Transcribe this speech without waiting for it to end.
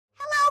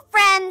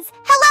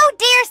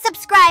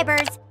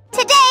subscribers!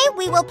 Today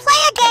we will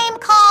play a game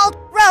called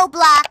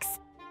Roblox.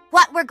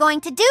 What we're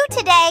going to do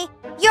today,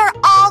 you're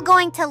all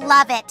going to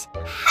love it.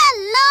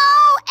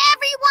 Hello,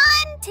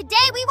 everyone!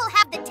 Today we will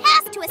have the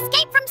task to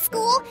escape from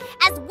school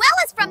as well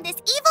as from this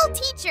evil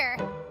teacher.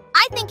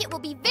 I think it will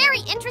be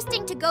very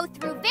interesting to go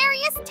through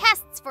various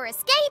tests for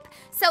escape,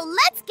 so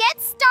let's get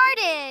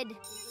started.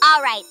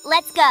 All right,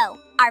 let's go.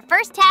 Our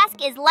first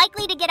task is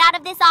likely to get out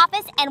of this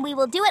office, and we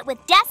will do it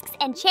with desks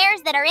and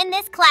chairs that are in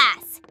this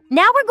class.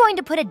 Now we're going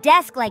to put a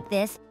desk like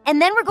this,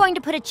 and then we're going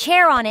to put a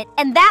chair on it,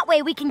 and that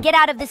way we can get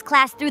out of this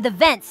class through the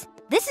vents.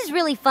 This is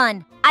really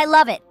fun. I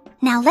love it.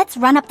 Now let's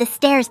run up the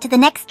stairs to the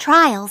next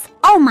trials.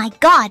 Oh my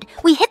God,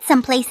 we hit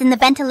someplace in the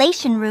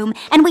ventilation room,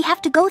 and we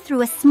have to go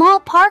through a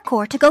small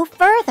parkour to go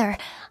further.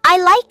 I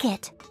like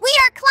it. We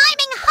are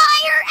climbing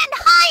higher and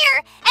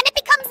higher, and it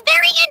becomes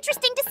very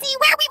interesting to see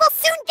where we will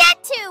soon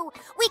get to.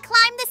 We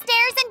climb the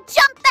stairs and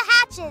jump the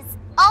hatches.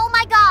 Oh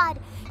my God,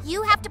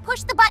 you have to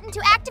push the button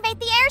to activate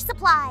the air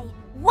supply.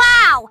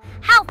 Wow,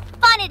 how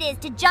fun it is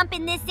to jump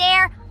in this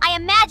air. I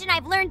imagine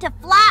I've learned to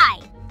fly.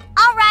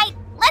 All right,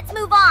 let's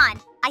move on.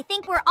 I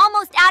think we're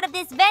almost out of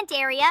this vent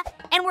area,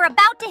 and we're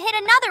about to hit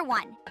another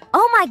one.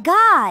 Oh my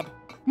God!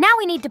 Now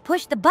we need to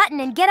push the button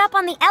and get up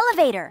on the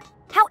elevator.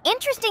 How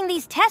interesting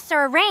these tests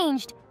are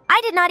arranged.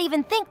 I did not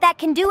even think that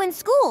can do in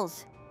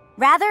schools.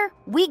 Rather,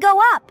 we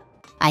go up.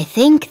 I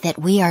think that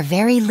we are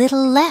very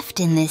little left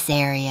in this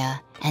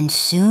area, and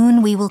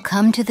soon we will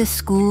come to the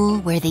school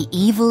where the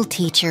evil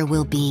teacher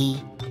will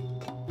be.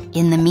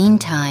 In the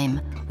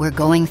meantime, we're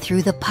going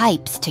through the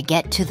pipes to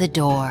get to the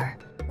door.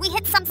 We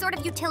hit some sort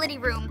of utility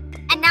room,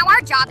 and now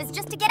our job is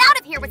just to get out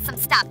of here with some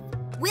stuff.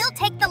 We'll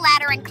take the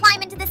ladder and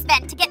climb into this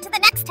vent to get to the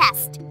next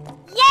test.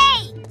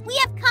 Yay! We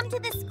have come to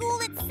the school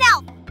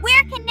itself.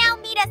 Where can now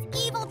meet us,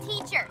 evil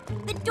teacher?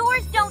 The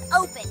doors don't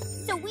open,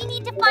 so we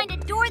need to find a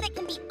door that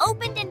can be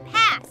opened and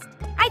passed.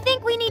 I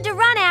think we need to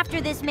run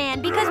after this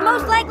man because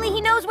most likely he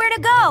knows where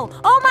to go.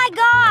 Oh my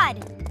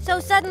God! So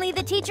suddenly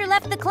the teacher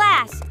left the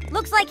class.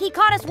 Looks like he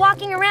caught us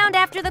walking around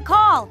after the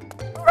call.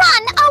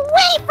 Run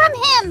away from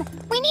him!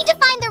 We need to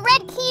find the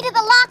red key to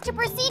the lock to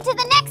proceed to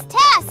the next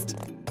test.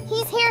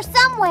 He's here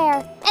somewhere,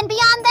 and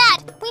beyond that,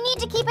 we need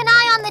to keep an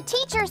eye on the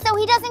teacher so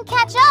he doesn't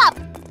catch up.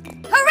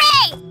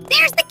 Hooray!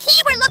 There's the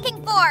key we're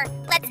looking for!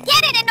 Let's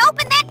get it and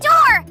open that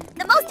door!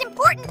 The most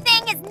important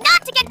thing is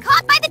not to get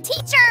caught by the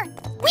teacher!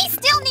 We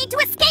still need to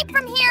escape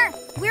from here!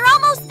 We're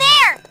almost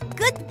there!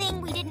 Good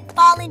thing we didn't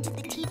fall into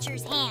the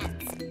teacher's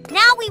hands.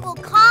 Now we will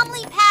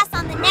calmly pass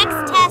on the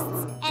next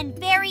tests, and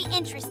very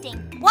interesting.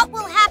 What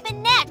will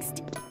happen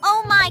next?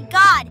 Oh my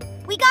God!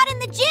 We got in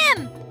the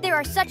gym! There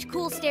are such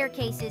cool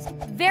staircases.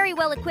 Very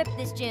well equipped,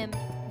 this gym.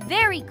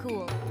 Very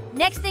cool.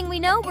 Next thing we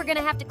know, we're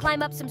gonna have to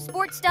climb up some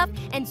sports stuff,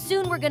 and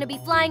soon we're gonna be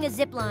flying a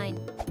zip line.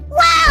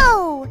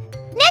 Wow!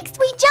 Next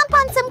we jump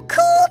on some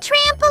cool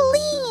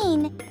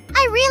trampoline!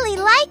 I really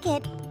like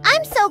it.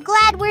 I'm so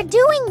glad we're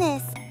doing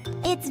this.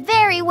 It's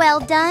very well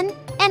done,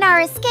 and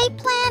our escape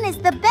plan is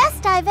the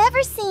best I've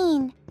ever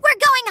seen.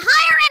 We're going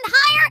higher and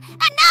higher,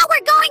 and now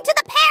we're going to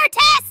the pair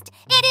test!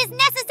 It is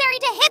necessary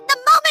to hit the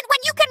moment when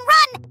you can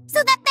run, so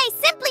that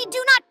they simply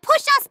do not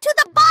push us to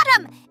the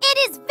bottom!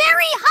 It is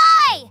very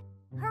high!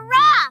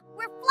 Hurrah!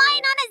 We're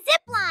flying on a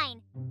zip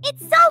line!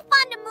 It's so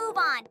fun to move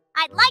on!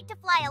 I'd like to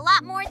fly a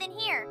lot more than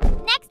here.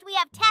 Next we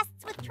have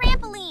tests with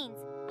trampolines.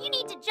 You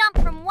need to jump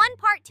from one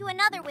part to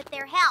another with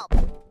their help.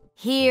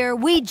 Here,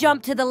 we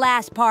jump to the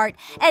last part,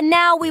 and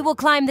now we will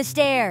climb the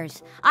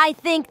stairs. I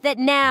think that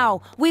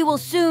now we will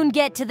soon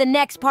get to the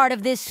next part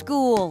of this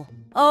school.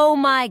 Oh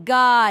my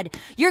God,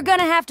 you're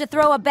gonna have to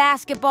throw a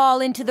basketball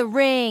into the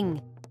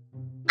ring.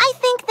 I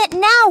think that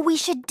now we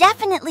should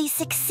definitely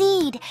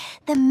succeed.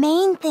 The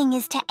main thing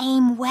is to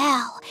aim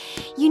well.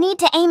 You need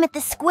to aim at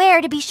the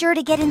square to be sure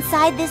to get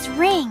inside this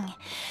ring.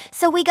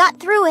 So we got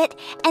through it,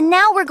 and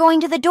now we're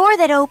going to the door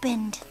that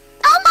opened.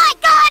 Oh my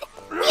God!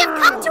 We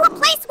have come to a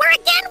place where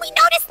again we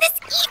notice this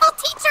evil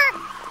teacher.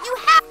 You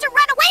have to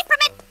run away from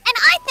it, and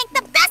I think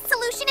the best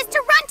solution is to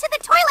run to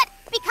the toilet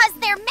because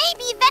there may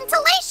be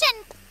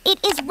ventilation.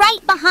 It is right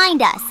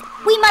behind us.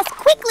 We must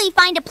quickly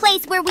find a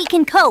place where we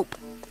can cope.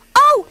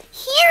 Oh,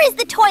 here is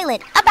the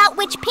toilet about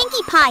which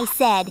Pinkie Pie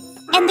said.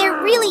 And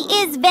there really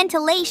is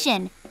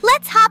ventilation.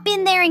 Let's hop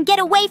in there and get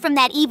away from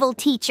that evil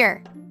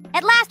teacher.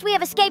 At last we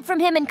have escaped from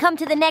him and come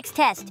to the next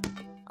test.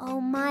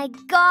 Oh my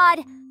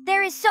God,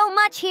 there is so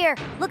much here.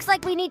 Looks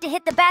like we need to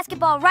hit the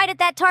basketball right at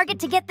that target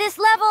to get this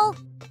level.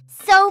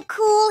 So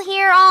cool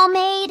here, All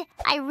Made.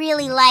 I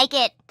really like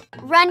it.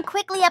 Run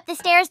quickly up the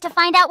stairs to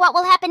find out what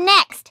will happen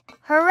next.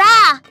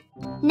 Hurrah!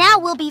 Now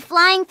we'll be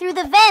flying through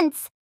the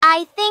vents.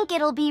 I think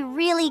it'll be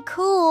really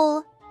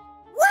cool.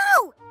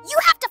 Whoa! You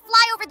have to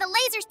fly over the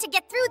lasers to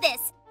get through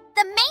this.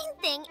 The main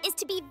thing is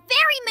to be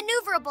very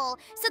maneuverable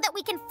so that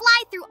we can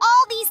fly through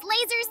all these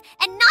lasers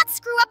and not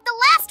screw up the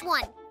last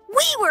one.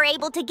 We were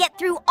able to get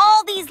through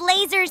all these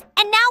lasers,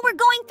 and now we're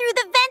going through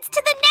the vents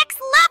to the next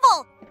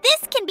level.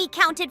 This can be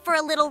counted for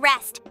a little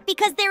rest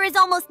because there is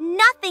almost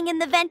nothing in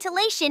the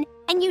ventilation,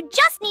 and you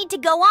just need to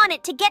go on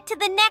it to get to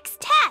the next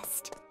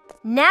test.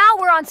 Now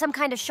we're on some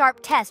kind of sharp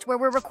test where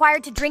we're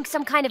required to drink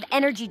some kind of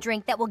energy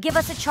drink that will give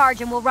us a charge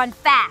and we'll run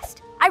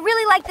fast. I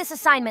really like this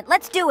assignment.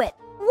 Let's do it.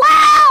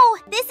 Wow!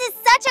 This is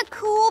such a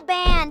cool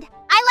band.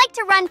 I like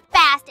to run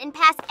fast and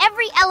pass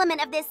every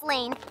element of this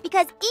lane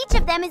because each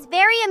of them is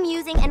very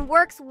amusing and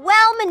works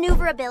well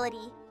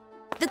maneuverability.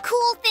 The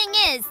cool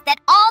thing is that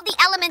all the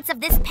elements of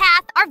this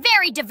path are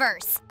very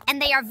diverse, and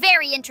they are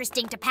very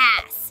interesting to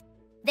pass.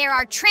 There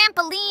are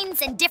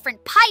trampolines and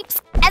different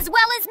pipes, as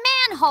well as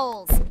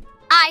manholes.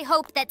 I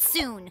hope that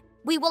soon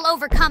we will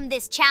overcome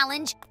this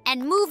challenge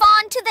and move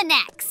on to the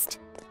next.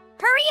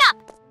 Hurry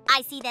up!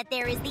 I see that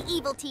there is the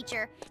evil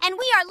teacher, and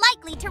we are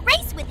likely to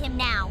race with him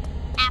now.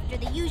 After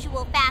the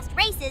usual fast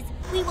races,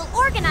 we will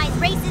organize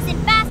races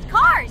in fast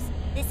cars.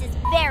 This is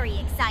very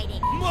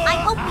exciting. I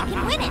hope we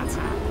can win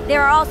it.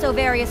 There are also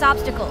various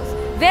obstacles.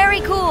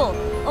 Very cool.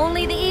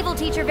 Only the evil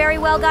teacher very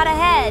well got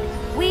ahead.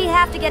 We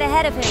have to get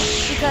ahead of him,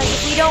 because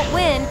if we don't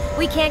win,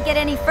 we can't get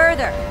any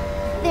further.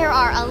 There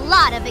are a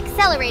lot of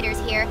accelerators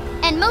here,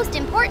 and most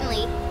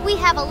importantly, we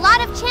have a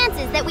lot of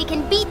chances that we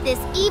can beat this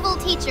evil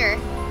teacher.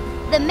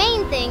 The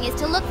main thing is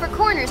to look for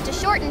corners to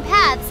shorten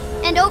paths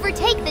and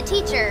overtake the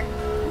teacher.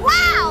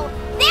 Wow!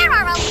 There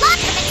are a lot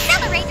of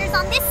accelerators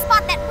on this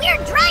spot that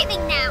we're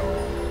driving now.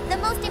 The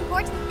most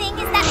important thing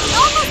is that we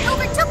almost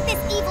overtook this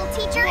evil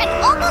teacher and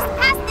almost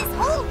passed this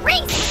whole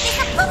race with this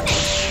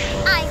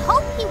opponent. I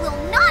hope he will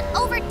not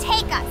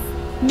overtake us.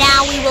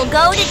 Now we will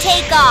go to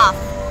take off.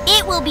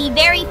 It will be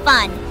very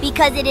fun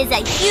because it is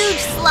a huge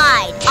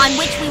slide on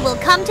which we will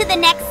come to the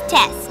next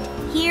test.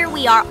 Here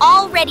we are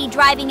already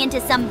driving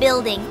into some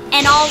building,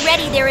 and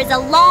already there is a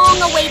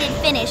long-awaited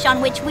finish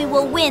on which we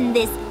will win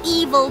this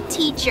evil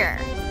teacher.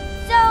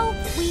 So,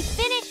 we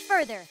finish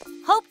further.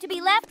 Hope to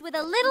be left with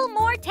a little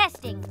more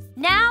testing.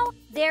 Now,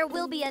 there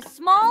will be a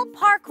small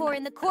parkour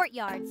in the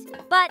courtyards,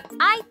 but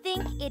I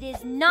think it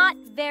is not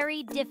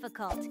very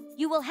difficult.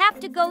 You will have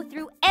to go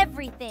through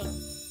everything.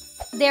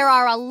 There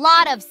are a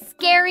lot of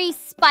scary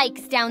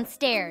spikes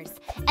downstairs,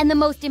 and the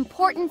most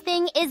important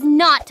thing is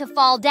not to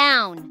fall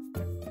down.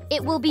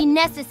 It will be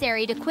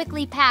necessary to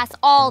quickly pass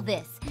all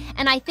this,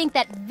 and I think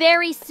that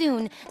very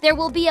soon there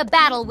will be a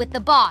battle with the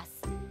boss.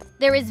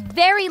 There is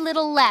very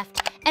little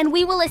left, and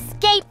we will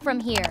escape from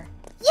here.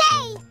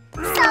 Yay!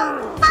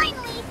 So,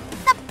 finally,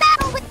 the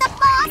battle with the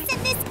boss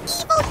and this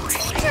evil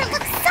teacher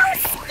looks so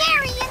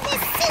scary in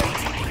this suit.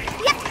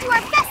 We have to do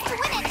our best to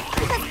win it,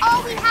 because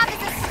all we have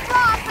is a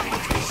straw from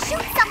which to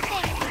shoot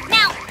something.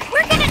 Now,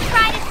 we're gonna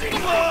try to shoot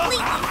him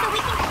completely so we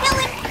can kill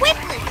him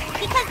quickly,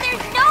 because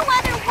there's no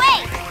other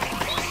way.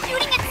 He's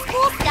shooting at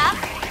school stuff,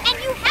 and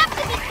you have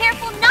to be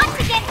careful not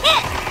to get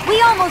hit. We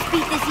almost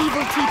beat this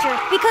evil teacher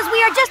because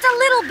we are just a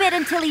little bit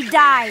until he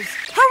dies.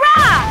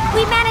 Hurrah!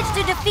 We managed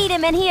to defeat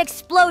him and he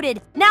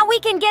exploded. Now we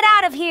can get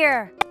out of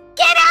here.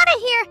 Get out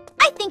of here!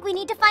 I think we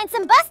need to find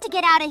some bus to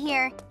get out of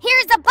here.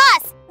 Here's a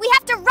bus. We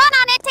have to run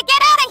on it to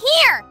get out of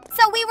here.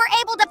 So we were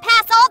able to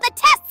pass all the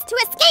tests to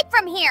escape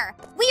from here.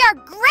 We are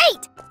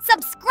great!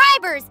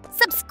 Subscribers,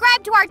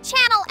 subscribe to our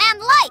channel and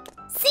like.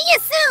 See you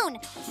soon.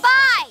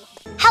 Bye!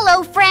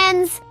 Hello,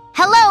 friends.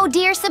 Hello,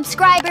 dear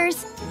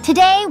subscribers.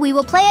 Today we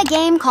will play a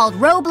game called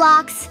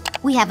Roblox.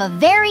 We have a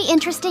very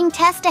interesting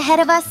test ahead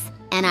of us,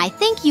 and I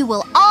think you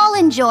will all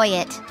enjoy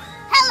it.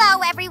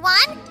 Hello,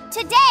 everyone.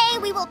 Today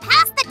we will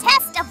pass the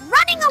test of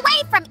running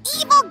away from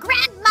evil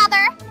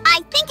grandmother.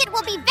 I think it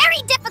will be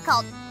very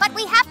difficult, but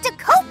we have to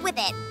cope with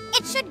it.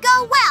 It should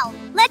go well.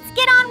 Let's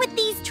get on with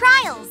these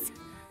trials.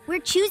 We're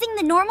choosing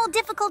the normal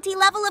difficulty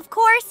level, of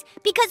course,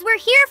 because we're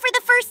here for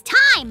the first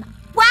time.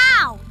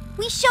 Wow!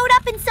 We showed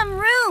up in some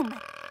room.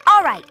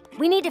 All right,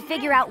 we need to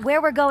figure out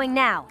where we're going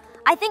now.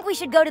 I think we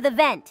should go to the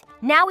vent.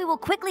 Now we will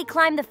quickly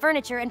climb the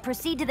furniture and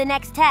proceed to the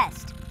next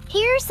test.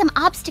 Here some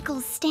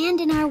obstacles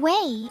stand in our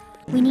way.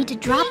 We need to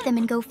drop them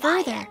and go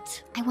further.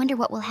 I wonder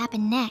what will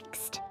happen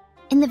next.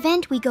 In the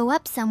vent, we go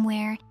up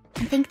somewhere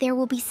and think there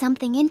will be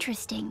something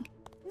interesting.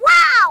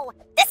 Wow!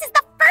 This is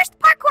the first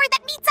parkour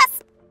that meets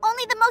us!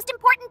 Only the most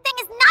important thing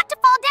is not to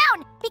fall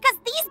down, because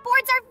these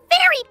boards are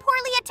very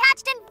poorly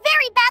attached and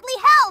very badly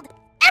held.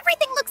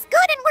 Everything looks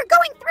good and we're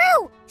going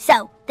through!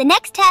 So, the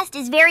next test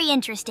is very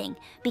interesting,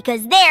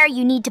 because there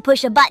you need to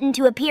push a button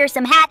to appear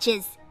some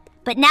hatches.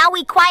 But now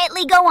we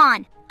quietly go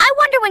on. I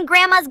wonder when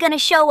Grandma's gonna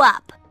show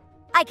up.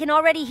 I can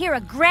already hear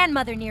a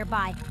grandmother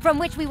nearby, from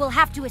which we will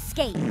have to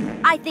escape.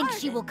 I think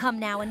she will come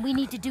now and we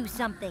need to do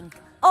something.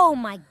 Oh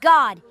my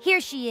God,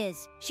 here she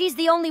is. She's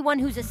the only one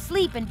who's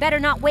asleep and better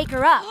not wake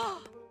her up.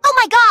 Oh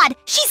my God,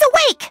 she's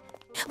awake!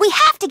 We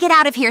have to get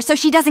out of here so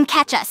she doesn't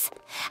catch us.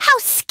 How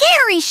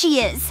scary she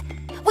is!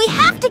 We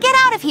have to get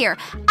out of here.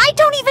 I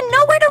don't even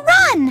know where to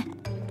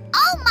run.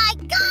 Oh my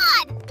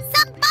God!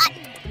 Some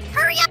button!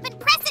 Hurry up and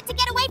press it to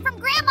get away from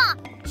Grandma.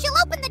 She'll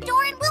open the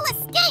door and we'll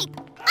escape.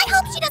 I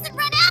hope she doesn't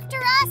run after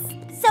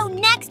us. So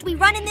next we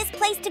run in this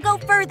place to go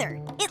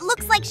further. It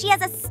looks like she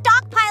has a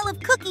stockpile of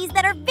cookies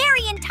that are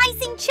very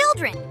enticing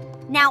children.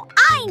 Now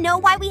I know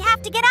why we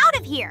have to get out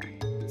of here.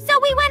 So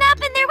we went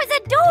up and there was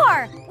a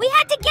door. We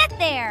had to get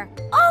there.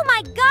 Oh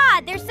my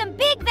God, there's some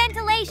big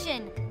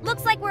ventilation.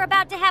 Looks like we're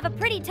about to have a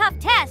pretty tough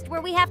test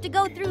where we have to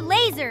go through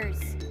lasers.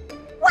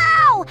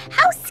 Wow,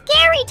 how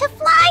scary to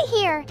fly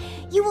here!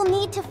 You will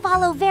need to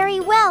follow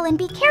very well and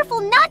be careful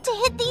not to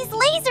hit these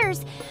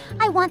lasers.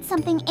 I want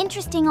something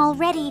interesting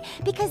already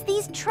because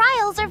these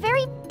trials are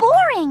very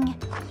boring.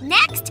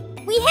 Next,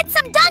 we hit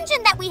some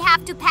dungeon that we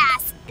have to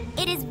pass.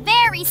 It is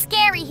very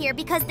scary here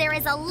because there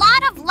is a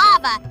lot of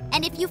lava,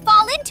 and if you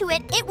fall into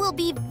it, it will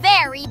be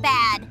very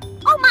bad.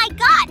 Oh my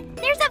god,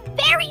 there's a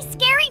very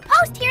scary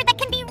post here that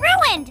can be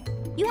ruined.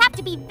 You have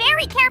to be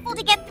very careful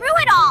to get through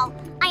it all.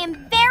 I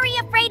am very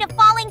afraid of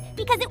falling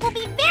because it will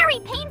be very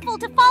painful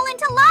to fall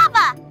into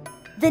lava.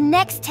 The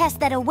next test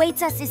that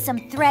awaits us is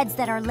some threads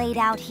that are laid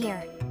out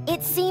here.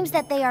 It seems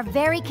that they are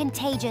very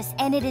contagious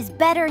and it is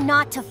better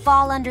not to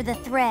fall under the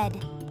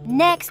thread.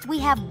 Next, we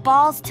have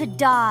balls to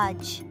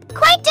dodge.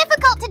 Quite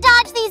difficult to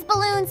dodge these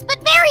balloons,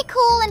 but very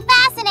cool and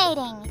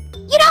fascinating.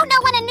 You don't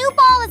know when a new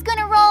ball is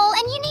gonna roll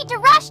and you need to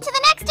rush to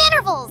the next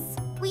intervals.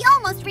 We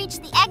almost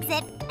reached the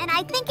exit, and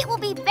I think it will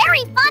be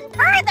very fun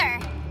further.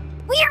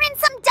 We are in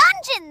some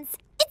dungeons.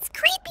 It's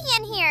creepy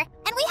in here,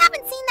 and we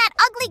haven't seen that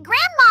ugly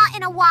grandma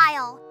in a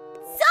while.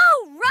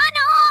 So run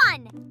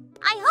on!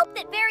 I hope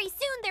that very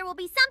soon there will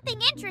be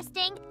something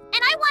interesting,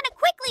 and I want to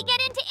quickly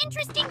get into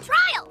interesting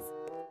trials.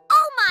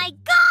 Oh my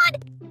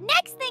god!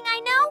 Next thing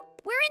I know,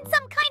 we're in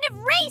some kind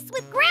of race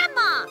with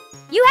Grandma.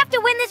 You have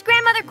to win this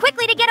grandmother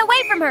quickly to get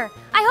away from her.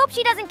 I hope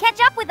she doesn't catch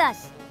up with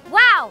us.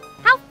 Wow,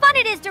 how fun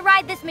it is to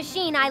ride this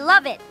machine. I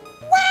love it.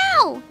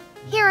 Wow!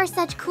 Here are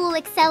such cool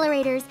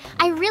accelerators.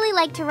 I really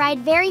like to ride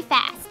very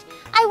fast.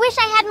 I wish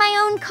I had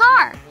my own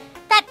car.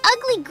 That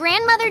ugly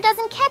grandmother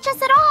doesn't catch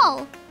us at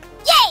all.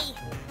 Yay!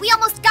 We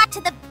almost got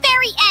to the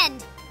very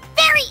end.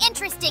 Very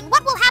interesting.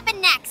 What will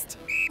happen next?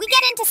 We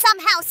get into some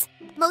house.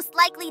 Most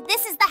likely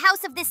this is the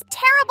house of this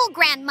terrible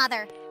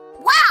grandmother.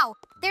 Wow!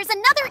 There's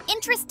another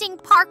interesting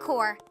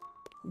parkour.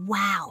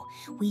 Wow,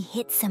 we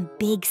hit some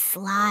big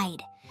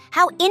slide.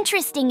 How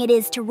interesting it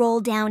is to roll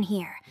down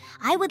here.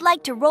 I would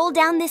like to roll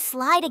down this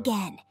slide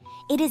again.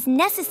 It is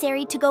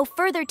necessary to go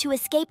further to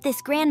escape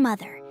this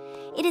grandmother.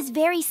 It is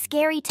very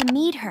scary to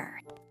meet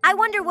her. I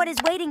wonder what is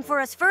waiting for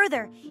us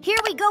further. Here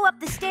we go up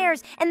the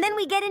stairs, and then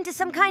we get into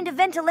some kind of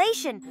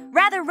ventilation.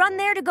 Rather run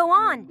there to go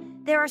on.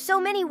 There are so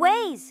many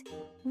ways.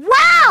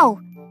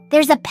 Wow!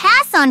 There's a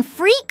pass on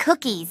free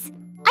cookies.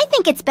 I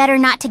think it's better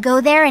not to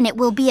go there and it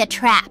will be a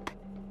trap.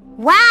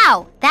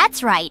 Wow,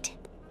 that's right.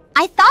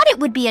 I thought it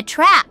would be a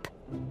trap.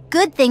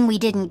 Good thing we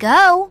didn't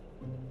go.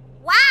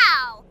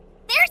 Wow!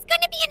 There's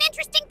going to be an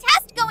interesting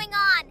test going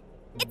on.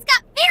 It's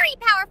got very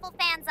powerful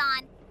fans on,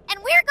 and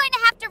we're going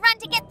to have to run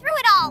to get through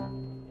it all.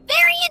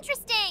 Very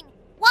interesting.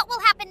 What will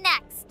happen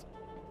next?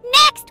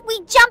 Next, we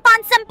jump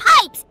on some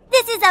pipes.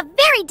 This is a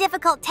very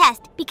difficult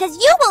test because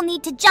you will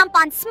need to jump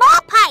on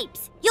small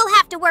pipes. You'll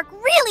have to work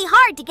really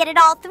hard to get it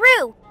all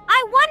through.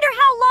 I wonder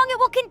how long it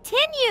will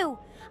continue.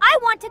 I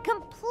want to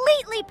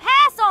completely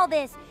pass all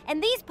this,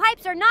 and these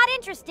pipes are not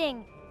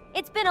interesting.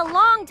 It's been a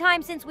long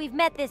time since we've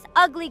met this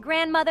ugly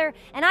grandmother,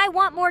 and I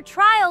want more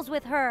trials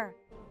with her.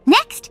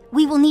 Next,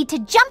 we will need to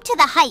jump to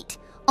the height,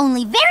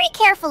 only very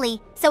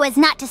carefully, so as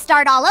not to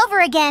start all over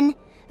again.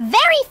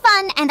 Very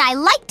fun, and I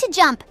like to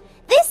jump.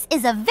 This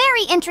is a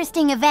very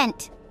interesting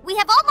event. We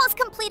have almost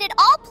completed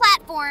all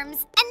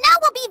platforms, and now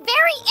will be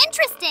very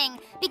interesting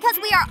because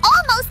we are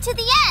almost to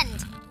the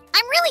end.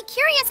 I'm really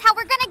curious how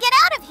we're gonna get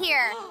out of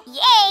here.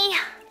 Yay!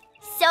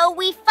 So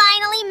we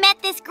finally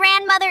met this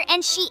grandmother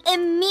and she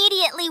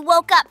immediately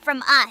woke up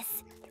from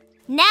us.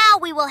 Now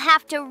we will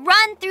have to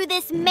run through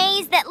this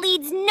maze that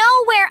leads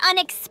nowhere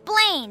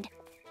unexplained.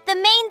 The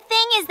main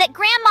thing is that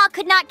Grandma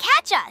could not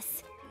catch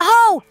us.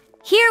 Oh,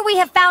 here we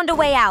have found a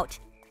way out.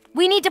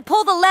 We need to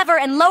pull the lever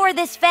and lower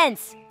this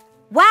fence.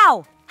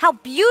 Wow, how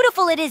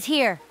beautiful it is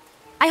here.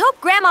 I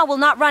hope Grandma will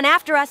not run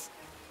after us.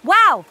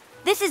 Wow,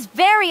 this is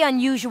very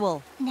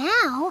unusual.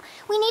 Now,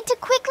 we need to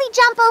quickly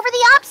jump over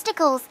the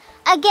obstacles.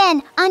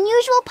 Again,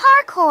 unusual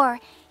parkour.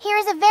 Here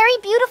is a very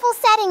beautiful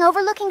setting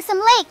overlooking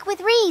some lake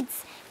with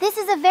reeds. This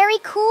is a very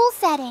cool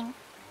setting.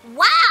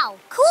 Wow,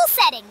 cool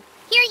setting.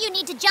 Here you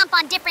need to jump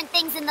on different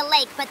things in the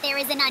lake, but there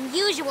is an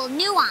unusual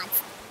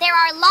nuance. There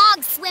are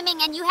logs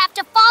swimming and you have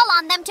to fall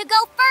on them to go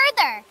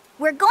further.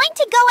 We're going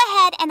to go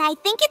ahead and I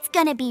think it's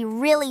gonna be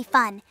really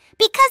fun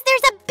because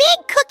there's a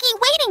big cookie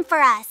waiting for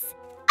us.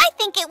 I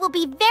think it will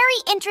be very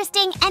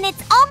interesting and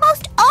it's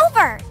almost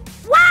over.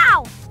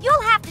 Wow!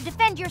 You'll have to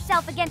defend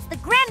yourself against the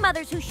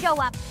grandmothers who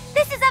show up.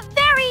 This is a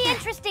very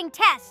interesting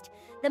test.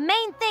 The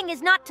main thing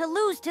is not to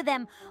lose to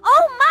them.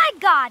 Oh my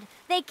God!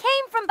 They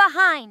came from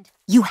behind.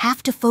 You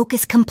have to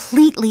focus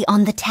completely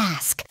on the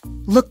task.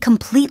 Look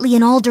completely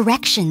in all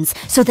directions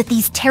so that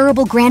these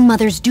terrible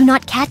grandmothers do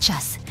not catch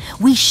us.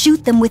 We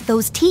shoot them with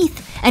those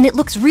teeth, and it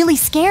looks really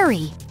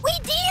scary. We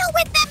deal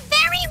with them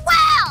very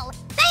well.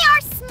 They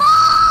are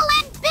small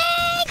and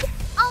big.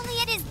 Only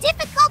it is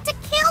difficult to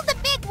kill the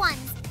big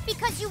ones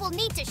because you will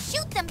need to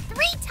shoot them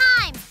 3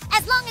 times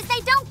as long as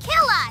they don't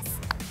kill us.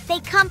 They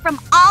come from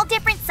all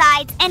different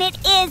sides, and it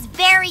is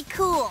very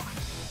cool.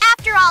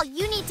 After all,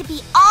 you need to be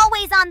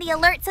always on the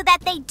alert so that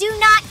they do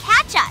not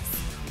catch us.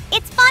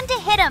 It's fun to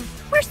hit them.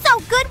 We're so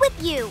good with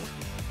you.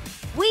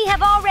 We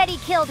have already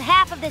killed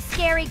half of the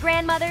scary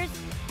grandmothers,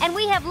 and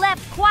we have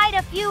left quite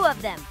a few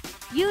of them.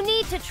 You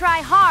need to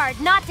try hard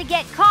not to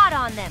get caught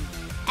on them,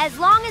 as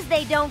long as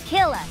they don't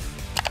kill us,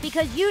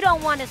 because you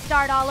don't want to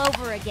start all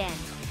over again.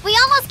 We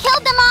almost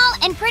killed them all,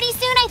 and pretty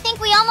soon I think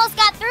we almost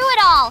got through it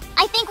all.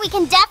 I think we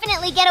can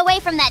definitely get away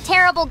from that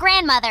terrible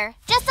grandmother.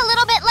 Just a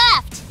little bit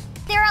left.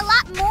 There are a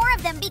lot more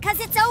of them because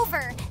it's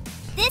over.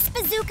 This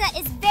bazooka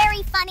is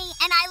very funny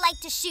and I like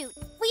to shoot.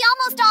 We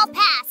almost all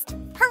passed.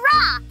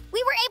 Hurrah!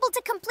 We were able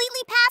to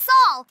completely pass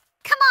all.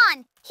 Come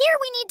on, here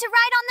we need to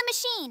ride on the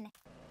machine.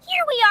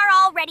 Here we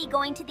are already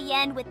going to the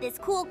end with this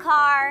cool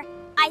car.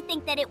 I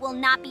think that it will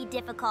not be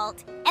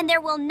difficult and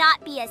there will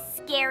not be a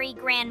scary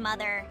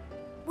grandmother.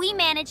 We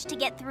managed to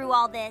get through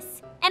all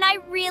this and I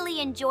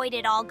really enjoyed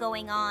it all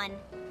going on.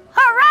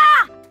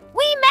 Hurrah!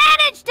 We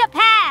managed to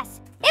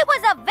pass! It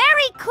was a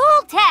very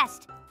cool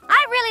test.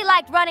 I really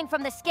liked running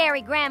from the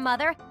scary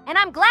grandmother, and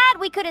I'm glad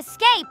we could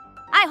escape.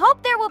 I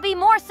hope there will be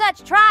more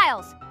such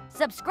trials.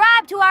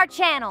 Subscribe to our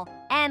channel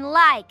and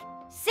like.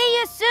 See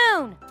you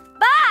soon.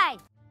 Bye!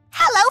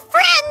 Hello,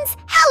 friends!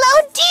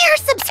 Hello, dear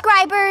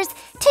subscribers!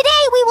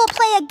 Today we will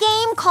play a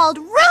game called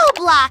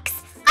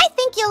Roblox. I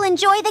think you'll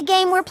enjoy the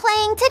game we're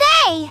playing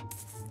today.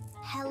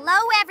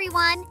 Hello,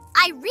 everyone.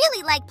 I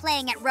really like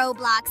playing at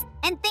Roblox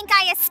and think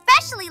I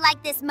especially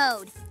like this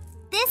mode.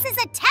 This is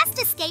a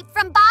test escape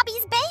from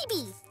Bobby's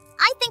baby.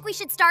 I think we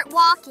should start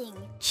walking.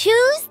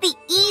 Choose the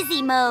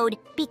easy mode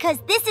because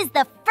this is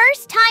the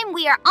first time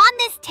we are on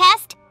this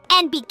test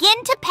and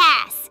begin to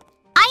pass.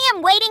 I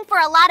am waiting for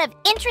a lot of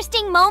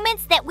interesting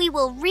moments that we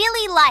will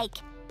really like.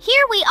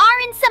 Here we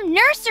are in some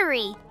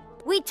nursery.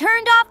 We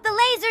turned off the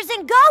lasers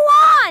and go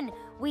on!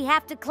 We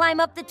have to climb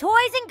up the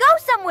toys and go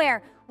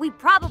somewhere. We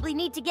probably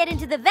need to get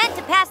into the vent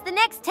to pass the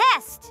next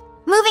test.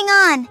 Moving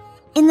on.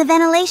 In the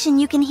ventilation,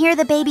 you can hear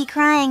the baby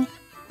crying.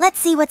 Let's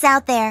see what's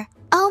out there.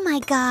 Oh my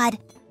God.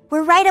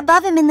 We're right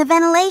above him in the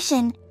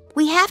ventilation.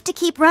 We have to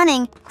keep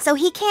running so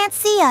he can't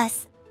see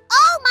us.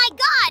 Oh my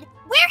God!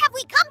 Where have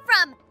we come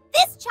from?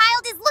 This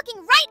child is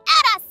looking right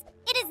at us.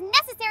 It is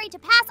necessary to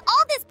pass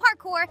all this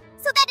parkour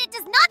so that it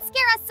does not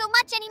scare us so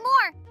much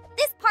anymore.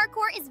 This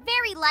parkour is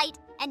very light,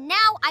 and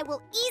now I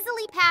will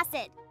easily pass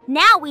it.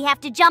 Now we have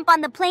to jump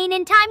on the plane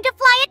in time to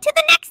fly it to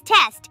the next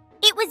test.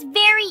 It was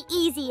very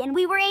easy, and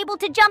we were able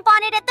to jump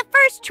on it at the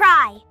first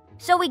try.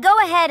 So we go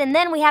ahead and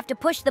then we have to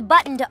push the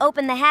button to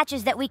open the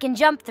hatches that we can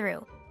jump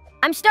through.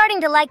 I'm starting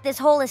to like this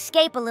whole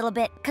escape a little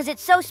bit because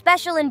it's so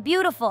special and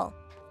beautiful.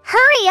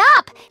 Hurry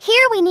up!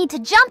 Here we need to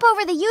jump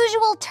over the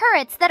usual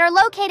turrets that are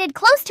located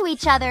close to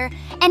each other,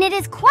 and it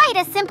is quite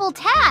a simple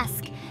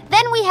task.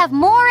 Then we have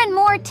more and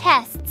more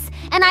tests,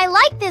 and I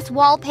like this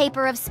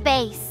wallpaper of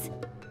space.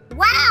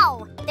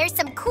 Wow! There's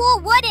some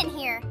cool wood in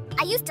here.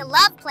 I used to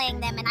love playing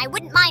them and I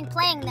wouldn't mind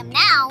playing them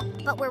now,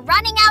 but we're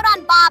running out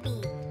on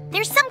Bobby.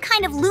 There's some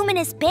kind of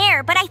luminous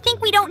bear, but I think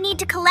we don't need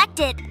to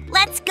collect it.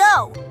 Let's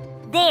go.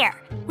 There.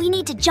 We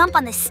need to jump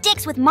on the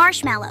sticks with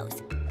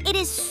marshmallows. It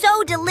is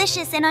so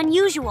delicious and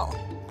unusual.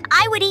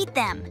 I would eat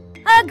them.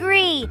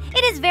 Agree.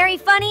 It is very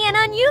funny and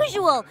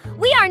unusual.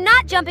 We are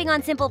not jumping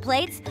on simple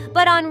plates,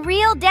 but on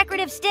real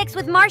decorative sticks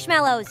with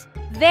marshmallows.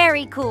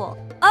 Very cool.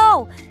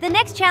 Oh, the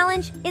next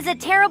challenge is a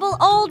terrible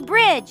old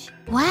bridge.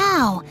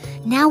 Wow,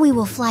 now we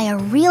will fly a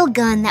real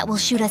gun that will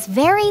shoot us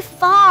very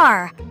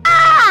far.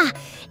 Ah!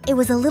 It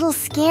was a little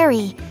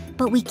scary,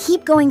 but we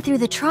keep going through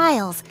the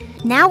trials.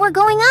 Now we're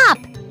going up.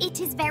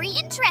 It is very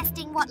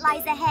interesting what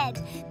lies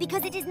ahead,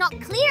 because it is not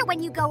clear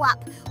when you go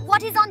up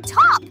what is on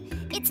top.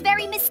 It's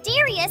very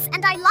mysterious,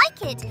 and I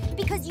like it,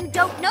 because you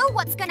don't know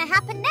what's gonna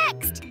happen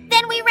next.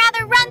 Then we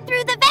rather run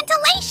through the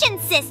ventilation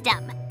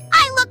system.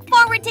 I look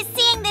forward to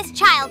seeing this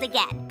child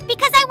again,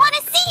 because I want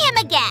to see him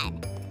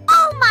again.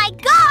 Oh my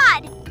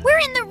God! We're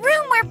in the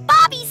room where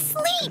Bobby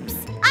sleeps.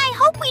 I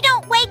hope we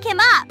don't wake him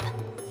up.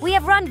 We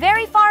have run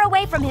very far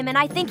away from him, and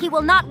I think he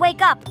will not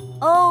wake up.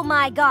 Oh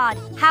my God,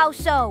 how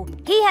so?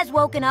 He has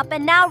woken up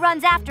and now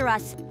runs after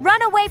us.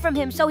 Run away from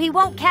him so he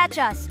won't catch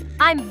us.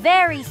 I'm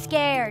very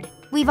scared.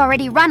 We've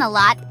already run a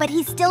lot, but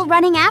he's still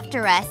running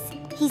after us.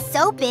 He's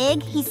so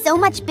big, he's so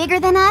much bigger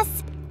than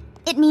us.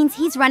 It means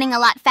he's running a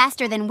lot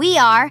faster than we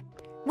are.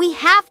 We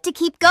have to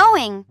keep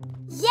going.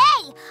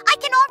 Yay! I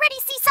can already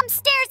see some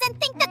stairs and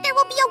think that there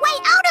will be a way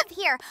out of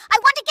here. I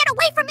want to get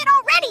away from it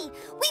already.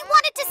 We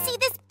wanted to see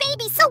this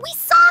baby, so we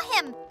saw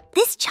him.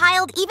 This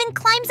child even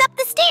climbs up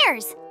the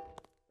stairs.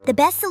 The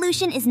best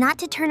solution is not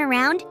to turn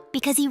around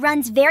because he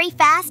runs very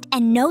fast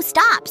and no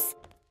stops.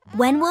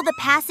 When will the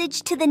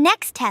passage to the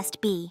next test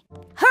be?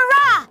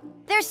 Hurrah!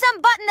 There's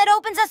some button that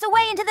opens us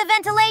away into the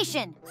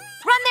ventilation.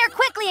 Run there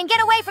quickly and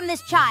get away from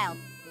this child.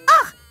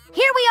 Ugh!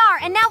 Here we are,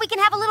 and now we can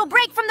have a little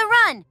break from the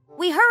run.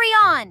 We hurry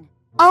on.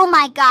 Oh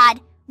my God,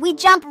 we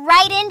jump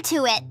right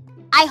into it.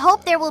 I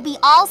hope there will be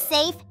all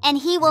safe and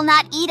he will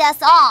not eat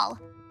us all.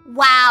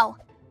 Wow,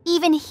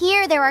 even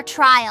here there are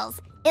trials.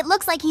 It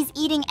looks like he's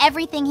eating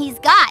everything he's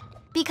got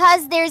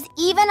because there's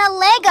even a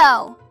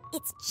Lego.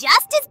 It's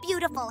just as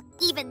beautiful,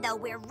 even though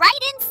we're right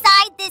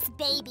inside this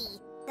baby.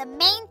 The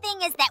main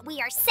thing is that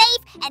we are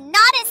safe and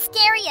not as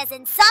scary as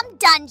in some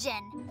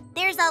dungeon.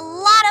 There's a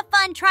lot of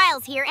fun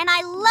trials here, and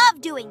I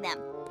love doing them.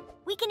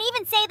 We can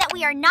even say that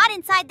we are not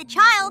inside the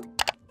child,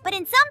 but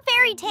in some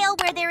fairy tale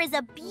where there is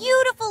a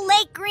beautiful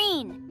lake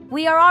green.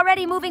 We are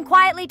already moving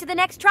quietly to the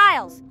next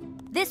trials.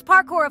 This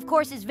parkour, of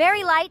course, is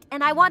very light,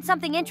 and I want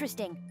something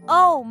interesting.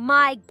 Oh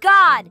my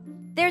God!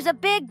 There's a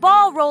big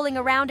ball rolling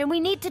around, and we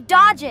need to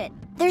dodge it.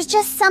 There's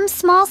just some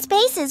small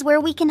spaces where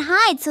we can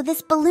hide so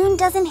this balloon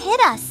doesn't hit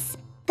us.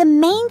 The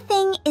main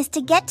thing is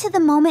to get to the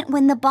moment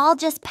when the ball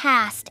just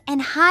passed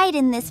and hide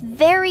in this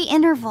very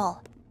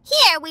interval.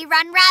 Here we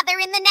run rather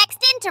in the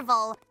next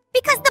interval,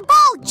 because the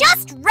ball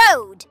just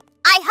rode.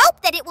 I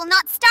hope that it will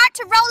not start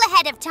to roll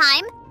ahead of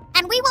time,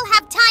 and we will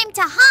have time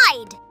to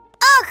hide.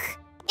 Ugh,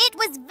 it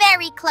was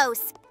very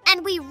close,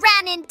 and we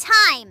ran in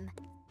time.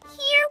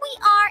 Here we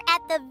are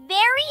at the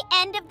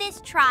very end of this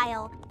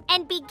trial,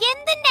 and begin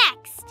the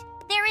next.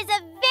 There is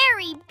a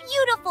very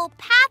beautiful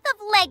path of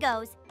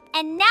Legos,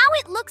 and now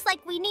it looks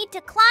like we need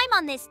to climb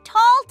on this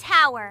tall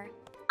tower.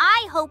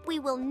 I hope we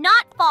will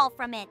not fall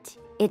from it.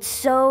 It's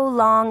so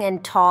long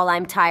and tall,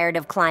 I'm tired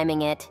of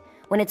climbing it.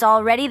 When it's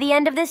already the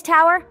end of this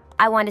tower,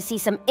 I want to see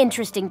some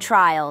interesting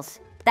trials.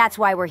 That's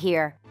why we're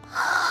here.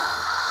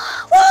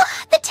 Whoa,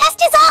 the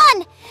test is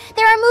on!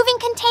 There are moving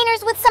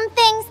containers with some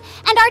things,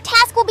 and our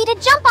task will be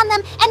to jump on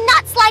them and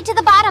not slide to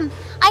the bottom.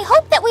 I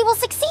hope that we will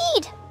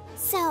succeed.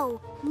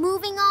 So,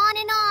 moving on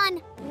and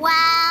on.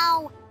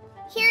 Wow!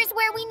 Here's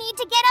where we need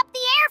to get up the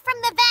air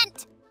from the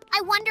vent.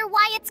 I wonder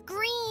why it's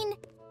green.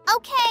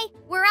 Okay,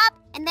 we're up,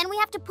 and then we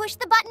have to push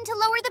the button to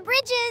lower the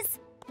bridges.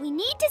 We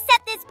need to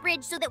set this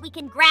bridge so that we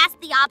can grasp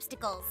the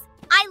obstacles.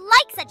 I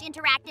like such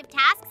interactive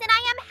tasks, and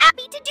I am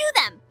happy to do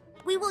them.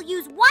 We will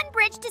use one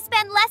bridge to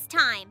spend less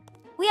time.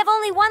 We have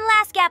only one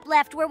last gap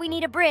left where we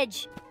need a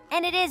bridge,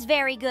 and it is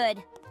very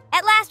good.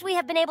 At last we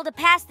have been able to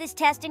pass this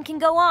test and can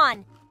go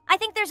on. I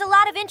think there's a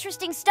lot of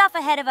interesting stuff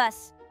ahead of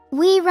us.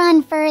 We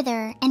run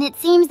further, and it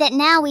seems that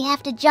now we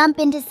have to jump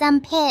into some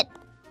pit.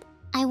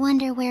 I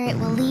wonder where it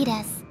will lead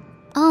us.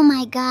 Oh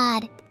my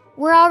God,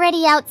 we're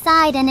already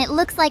outside, and it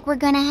looks like we're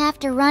gonna have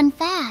to run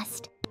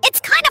fast. It's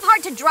kind of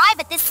hard to drive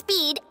at this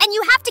speed, and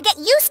you have to get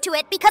used to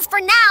it because for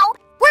now,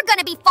 we're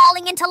gonna be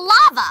falling into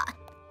lava.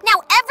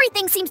 Now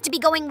everything seems to be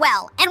going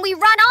well, and we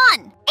run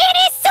on. It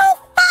is so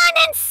fun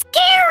and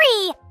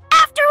scary!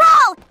 After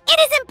all, it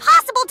is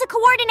impossible to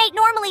coordinate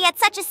normally at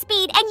such a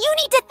speed, and you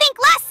need to think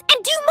less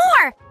and do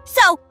more.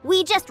 So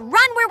we just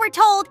run where we're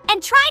told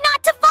and try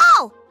not to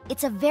fall.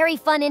 It's a very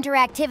fun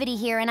interactivity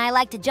here, and I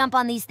like to jump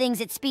on these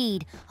things at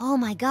speed. Oh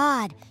my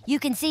God, you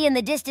can see in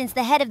the distance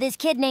the head of this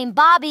kid named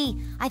Bobby.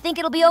 I think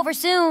it'll be over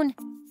soon.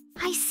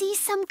 I see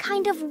some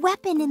kind of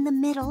weapon in the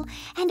middle,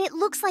 and it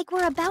looks like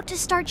we're about to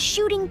start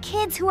shooting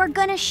kids who are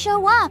gonna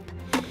show up.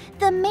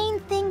 The main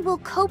thing will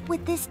cope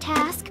with this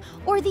task,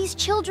 or these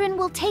children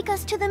will take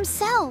us to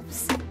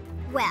themselves.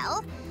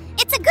 Well,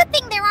 it's a good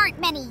thing there aren't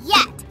many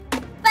yet,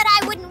 but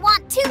I wouldn't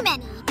want too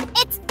many.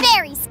 It's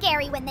very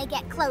scary when they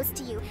get close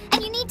to you,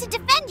 and you need to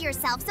defend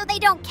yourself so they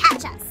don't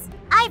catch us.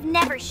 I've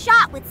never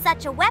shot with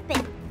such a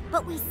weapon,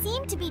 but we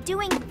seem to be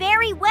doing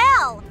very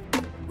well.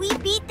 We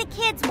beat the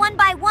kids one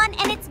by one,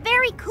 and it's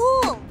very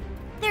cool.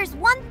 There's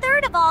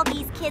 1/3 of all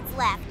these kids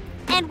left,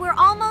 and we're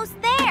almost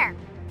there.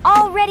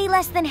 Already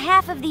less than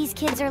half of these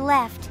kids are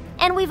left,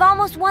 and we've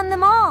almost won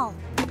them all.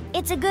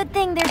 It's a good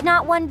thing there's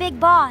not one big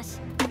boss,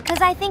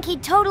 because I think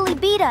he'd totally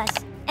beat us.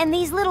 And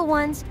these little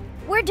ones,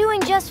 we're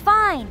doing just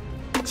fine.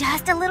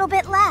 Just a little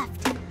bit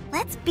left.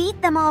 Let's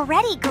beat them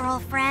already,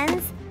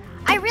 girlfriends.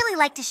 I really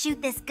like to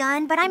shoot this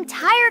gun, but I'm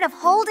tired of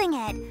holding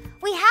it.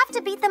 We have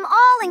to beat them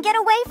all and get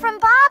away from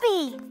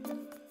Bobby.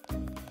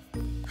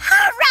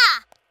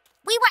 Hurrah!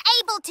 We were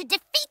able to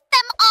defeat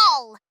them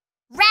all.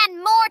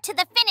 Ran more to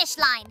the finish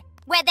line,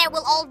 where there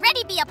will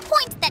already be a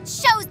point that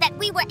shows that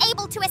we were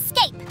able to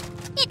escape.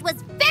 It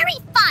was very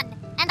fun,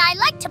 and I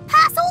like to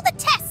pass all the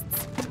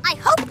tests. I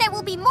hope there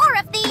will be more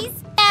of these.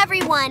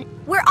 Everyone,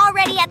 we're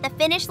already at the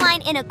finish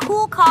line in a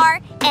cool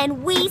car,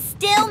 and we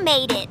still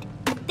made it.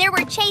 There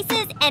were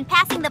chases and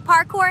passing the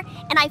parkour,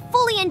 and I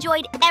fully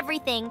enjoyed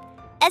everything,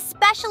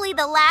 especially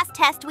the last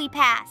test we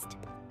passed.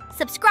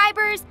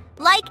 Subscribers,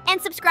 like and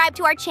subscribe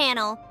to our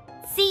channel.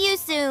 See you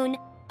soon.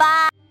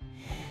 Bye.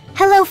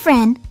 Hello,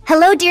 friend.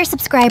 Hello, dear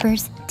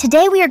subscribers.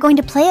 Today we are going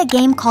to play a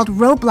game called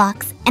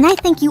Roblox, and I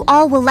think you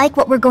all will like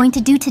what we're going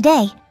to do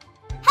today.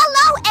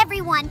 Hello,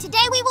 everyone.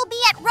 Today we will be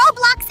at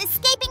Roblox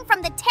escaping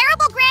from the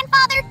terrible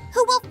grandfather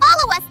who will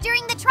follow us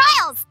during the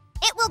trials.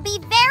 It will be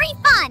very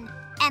fun.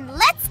 And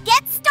let's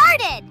get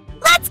started.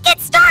 Let's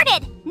get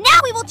started. Now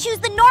we will choose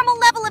the normal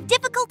level of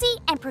difficulty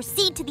and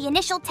proceed to the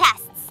initial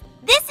tests.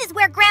 This is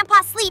where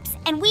Grandpa sleeps,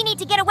 and we need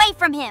to get away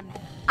from him.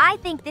 I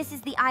think this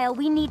is the aisle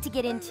we need to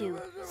get into.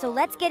 So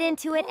let's get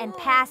into it and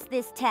pass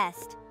this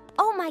test.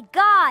 Oh my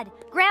God!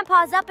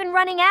 Grandpa's up and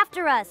running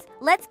after us.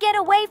 Let's get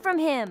away from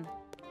him.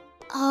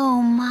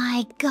 Oh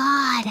my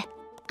God.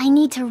 I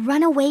need to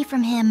run away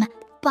from him.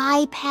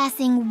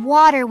 bypassing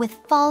water with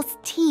false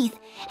teeth,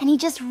 and he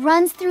just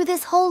runs through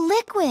this whole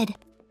liquid.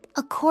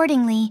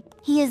 Accordingly,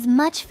 he is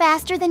much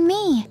faster than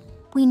me.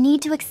 We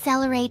need to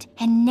accelerate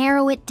and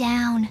narrow it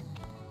down.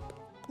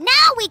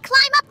 Now we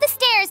climb up the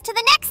stairs to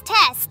the next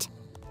test.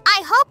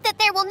 I hope that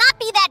there will not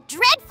be that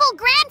dreadful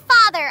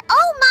grandfather.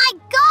 Oh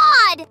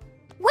my God!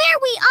 Where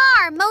we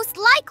are, most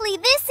likely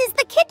this is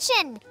the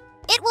kitchen.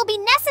 It will be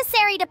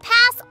necessary to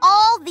pass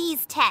all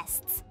these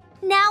tests.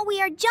 Now we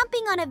are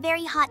jumping on a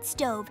very hot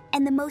stove,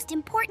 and the most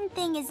important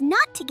thing is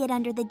not to get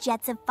under the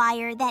jets of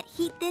fire that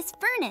heat this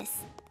furnace.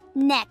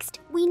 Next,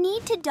 we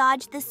need to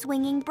dodge the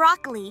swinging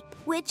broccoli,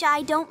 which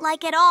I don't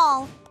like at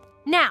all.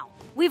 Now,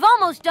 we've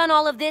almost done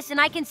all of this, and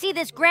I can see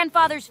this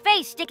grandfather's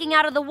face sticking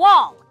out of the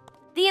wall.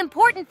 The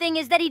important thing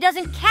is that he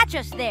doesn't catch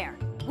us there.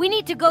 We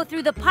need to go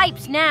through the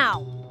pipes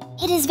now.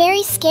 It is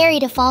very scary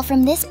to fall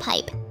from this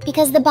pipe,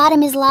 because the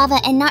bottom is lava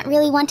and not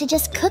really want to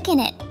just cook in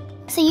it.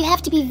 So you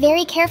have to be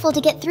very careful to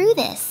get through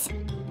this.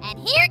 And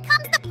here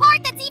comes the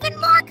part that's even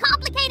more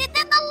complicated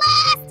than the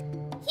last.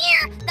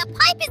 Here, the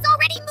pipe is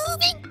already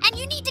moving, and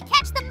you need to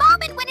catch the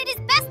moment when it is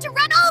best to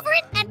run over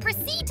it and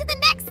proceed to the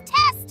next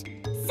test.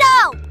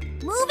 So,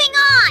 moving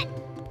on.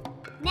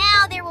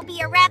 Now there will be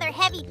a rather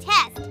heavy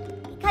test,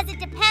 because it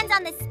depends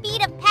on the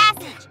speed of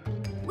passage.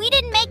 We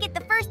didn't make it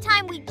the first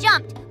time we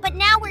jumped, but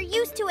now we're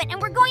used to it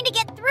and we're going to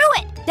get through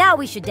it. Now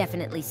we should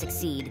definitely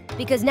succeed,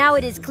 because now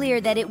it is clear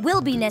that it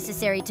will be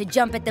necessary to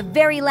jump at the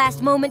very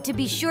last moment to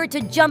be sure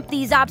to jump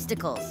these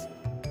obstacles.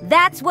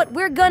 That's what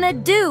we're gonna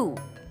do!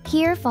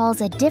 Here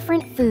falls a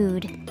different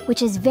food,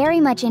 which is very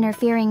much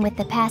interfering with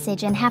the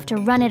passage and have to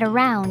run it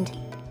around.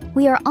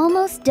 We are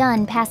almost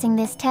done passing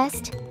this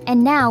test,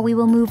 and now we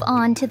will move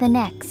on to the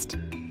next.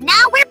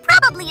 Now we're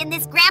probably in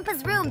this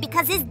grandpa's room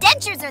because his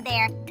dentures are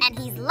there, and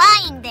he's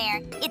lying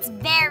there. It's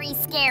very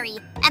scary,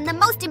 and the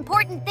most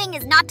important thing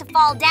is not to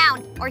fall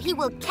down, or he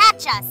will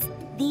catch us.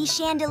 These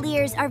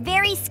chandeliers are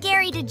very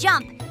scary to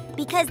jump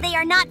because they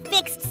are not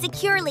fixed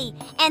securely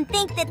and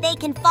think that they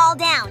can fall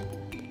down.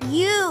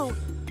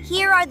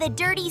 Here are the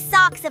dirty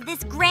socks of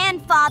this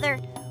grandfather.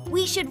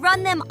 We should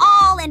run them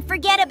all and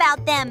forget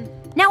about them.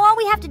 Now all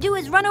we have to do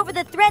is run over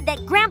the thread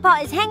that Grandpa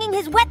is hanging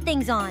his wet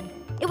things on.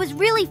 It was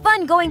really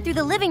fun going through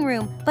the living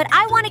room, but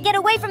I want to get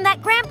away from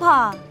that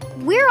Grandpa.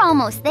 We're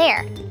almost there,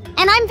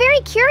 and I'm very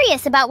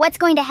curious about what's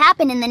going to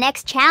happen in the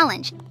next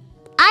challenge.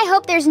 I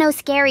hope there's no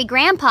scary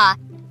Grandpa,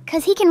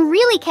 because he can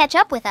really catch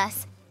up with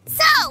us.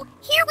 So,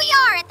 here we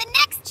are at the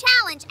next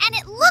challenge, and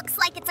it looks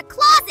like it's a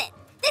closet.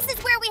 This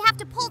is where we have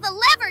to pull the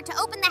lever to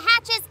open the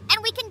hatches,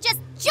 and we can just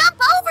jump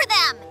over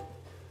them.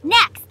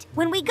 Next,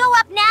 when we go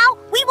up now,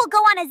 we will go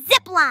on a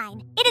zip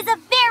line. It is a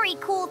very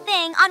cool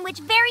thing on which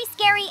very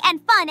scary and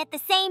fun at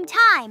the same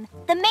time.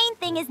 The main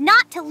thing is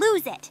not to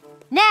lose it.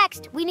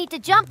 Next, we need to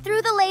jump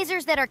through the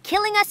lasers that are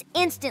killing us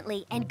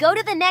instantly and go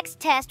to the next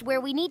test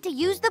where we need to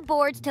use the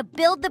boards to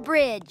build the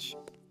bridge.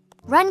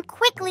 Run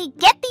quickly,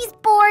 get these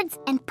boards,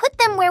 and put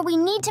them where we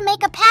need to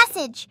make a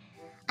passage.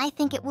 I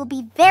think it will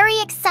be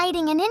very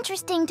exciting and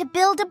interesting to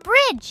build a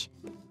bridge.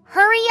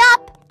 Hurry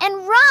up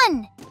and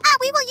run!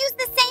 We will use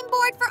the same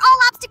board for all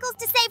obstacles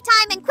to save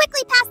time and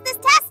quickly pass this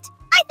test.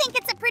 I think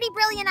it's a pretty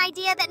brilliant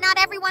idea that not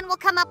everyone will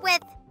come up with.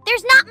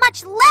 There's not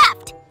much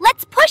left.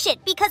 Let's push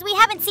it because we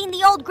haven't seen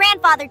the old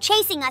grandfather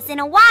chasing us in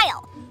a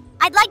while.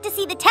 I'd like to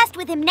see the test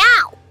with him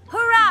now.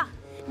 Hurrah!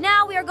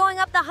 Now we are going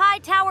up the high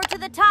tower to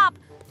the top.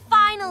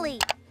 Finally!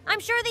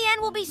 I'm sure the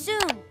end will be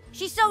soon.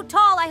 She's so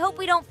tall, I hope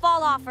we don't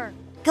fall off her.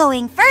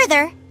 Going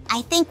further,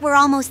 I think we're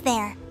almost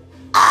there.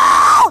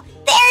 Oh!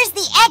 There's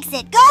the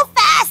exit! Go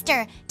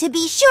faster! To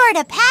be sure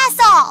to pass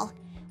all!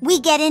 We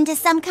get into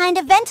some kind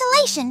of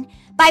ventilation,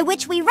 by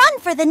which we run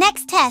for the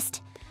next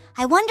test.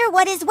 I wonder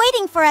what is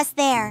waiting for us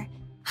there.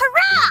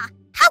 Hurrah!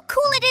 How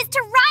cool it is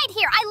to ride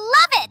here! I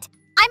love it!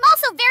 I'm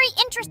also very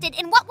interested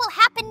in what will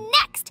happen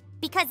next,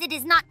 because it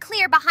is not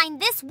clear behind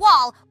this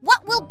wall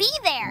what will be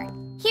there.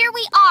 Here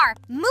we are,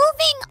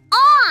 moving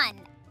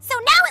on! So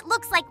now it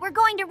looks like we're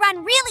going to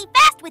run really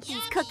fast with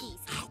these cookies.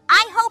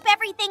 I hope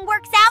everything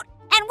works out,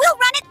 and we'll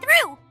run it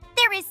through.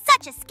 There is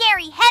such a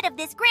scary head of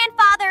this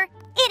grandfather.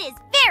 It is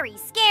very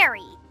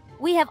scary.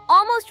 We have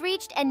almost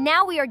reached, and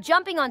now we are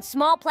jumping on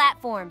small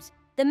platforms.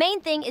 The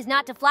main thing is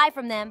not to fly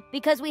from them,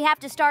 because we have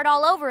to start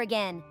all over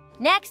again.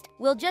 Next,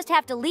 we'll just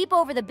have to leap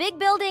over the big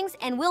buildings,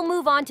 and we'll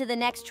move on to the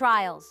next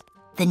trials.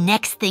 The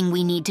next thing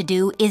we need to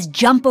do is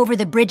jump over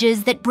the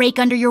bridges that break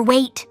under your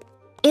weight.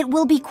 It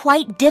will be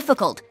quite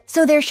difficult,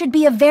 so there should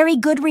be a very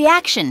good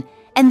reaction,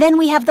 and then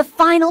we have the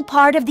final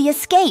part of the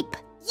escape.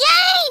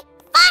 Yay!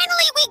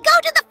 Finally, we go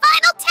to the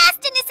final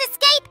test in this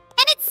escape,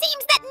 and it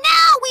seems that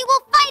now we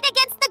will fight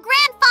against the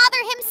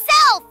grandfather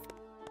himself.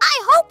 I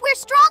hope we're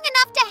strong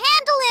enough to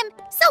handle him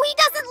so he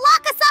doesn't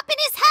lock us up in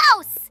his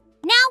house.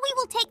 Now we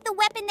will take the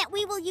weapon that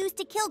we will use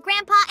to kill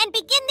Grandpa and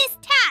begin this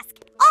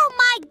task. Oh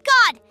my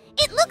God!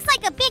 It looks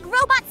like a big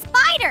robot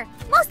spider.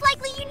 Most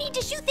likely you need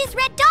to shoot this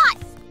red dot.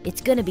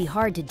 It's gonna be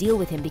hard to deal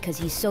with him because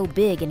he's so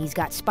big and he's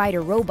got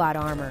spider robot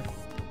armor.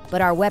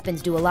 but our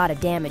weapons do a lot of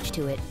damage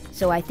to it.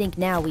 So I think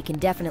now we can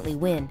definitely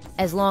win,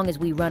 as long as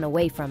we run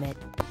away from it.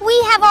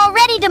 We have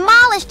already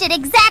demolished it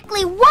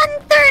exactly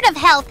 1/3 of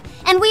health,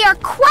 and we are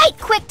quite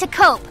quick to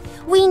cope.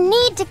 We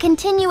need to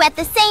continue at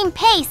the same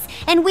pace,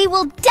 and we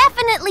will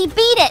definitely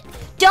beat it.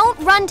 Don't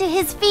run to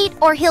his feet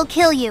or he'll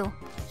kill you.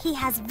 He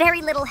has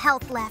very little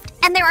health left,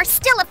 and there are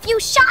still a few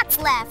shots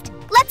left.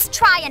 Let's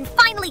try and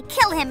finally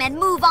kill him and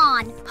move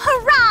on.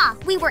 Hurrah!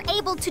 We were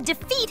able to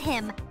defeat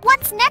him.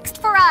 What's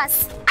next for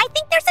us? I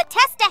think there's a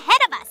test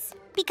ahead of us,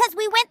 because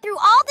we went through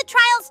all the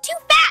trials too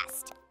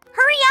fast.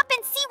 Hurry up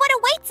and see what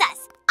awaits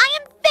us. I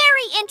am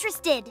very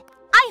interested.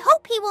 I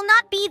hope he will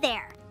not be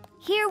there.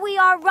 Here we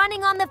are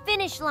running on the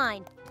finish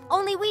line.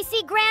 Only we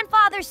see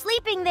Grandfather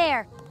sleeping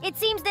there. It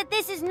seems that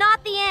this is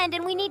not the end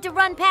and we need to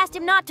run past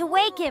him not to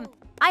wake him.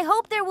 I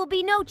hope there will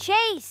be no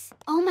chase.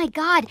 Oh my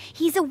God,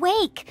 he's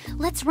awake.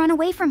 Let's run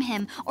away from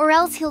him, or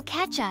else he'll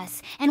catch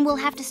us, and we'll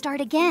have to start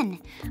again.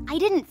 I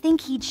didn't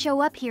think he'd show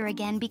up here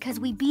again because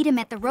we beat him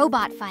at the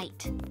robot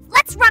fight.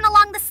 Let's run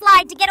along the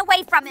slide to get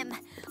away from him.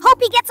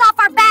 Hope he gets off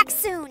our back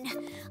soon.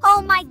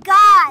 Oh my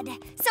God.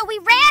 So we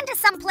ran to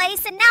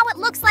someplace and now it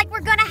looks like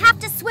we're gonna have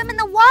to swim in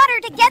the water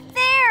to get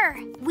there.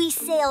 We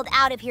sailed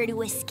out of here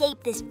to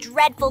escape this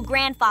dreadful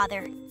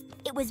grandfather.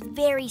 It was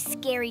very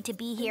scary to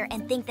be here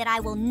and think that I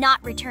will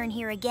not return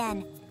here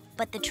again.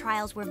 But the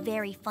trials were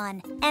very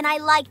fun, and I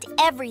liked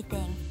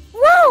everything.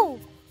 Whoa!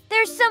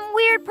 There's some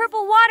weird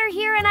purple water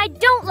here and I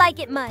don't like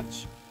it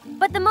much.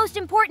 But the most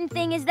important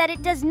thing is that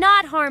it does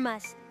not harm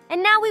us.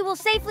 And now we will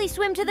safely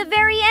swim to the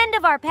very end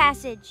of our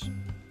passage.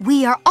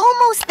 We are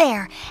almost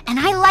there, and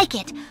I like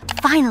it.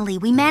 Finally,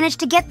 we managed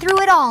to get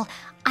through it all.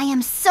 I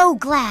am so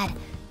glad.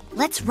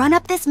 Let's run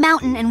up this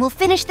mountain and we'll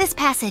finish this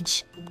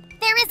passage.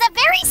 There is a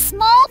very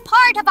small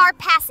part of our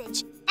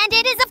passage, and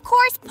it is of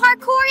course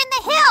parkour in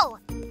the hill.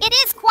 It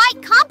is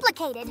quite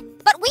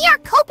complicated, but we are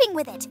coping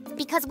with it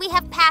because we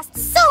have passed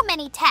so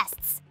many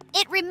tests.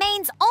 It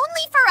remains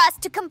only for us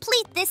to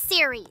complete this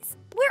series.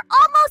 We're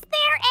almost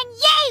there, and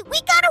yay,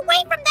 we got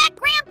away from that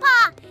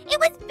grandpa! It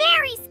was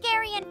very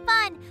scary and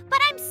fun,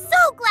 but I'm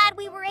so glad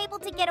we were able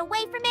to get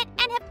away from it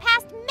and have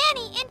passed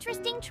many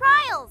interesting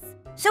trials.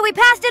 So we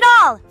passed it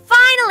all,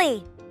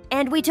 finally!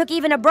 And we took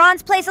even a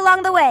bronze place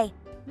along the way.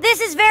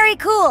 This is very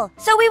cool,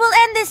 so we will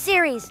end this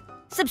series.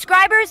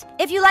 Subscribers,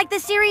 if you like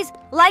this series,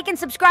 like and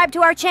subscribe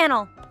to our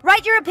channel.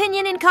 Write your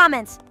opinion in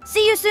comments.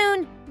 See you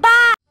soon.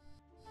 Bye!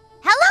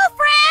 Hello,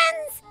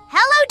 friends!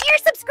 Hello, dear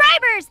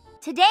subscribers!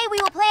 Today we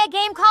will play a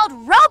game called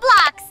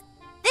Roblox.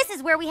 This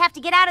is where we have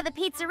to get out of the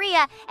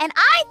pizzeria, and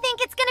I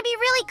think it's gonna be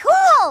really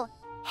cool.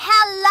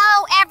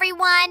 Hello,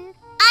 everyone.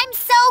 I'm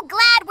so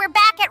glad we're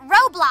back at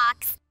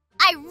Roblox.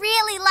 I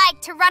really like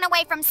to run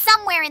away from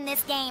somewhere in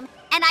this game,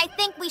 and I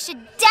think we should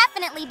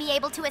definitely be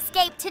able to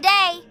escape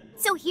today.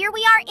 So here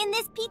we are in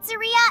this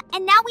pizzeria,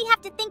 and now we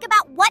have to think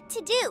about what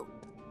to do.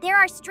 There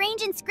are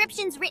strange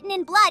inscriptions written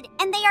in blood,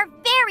 and they are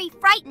very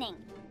frightening.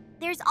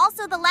 There's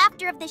also the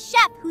laughter of the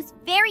chef, who's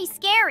very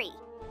scary.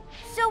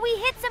 So we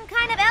hit some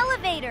kind of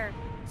elevator.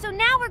 So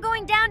now we're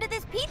going down to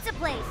this pizza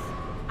place.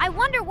 I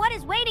wonder what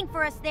is waiting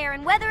for us there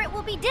and whether it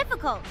will be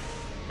difficult.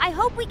 I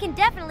hope we can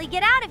definitely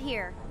get out of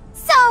here.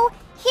 So,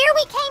 here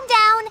we came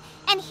down,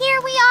 and here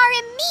we are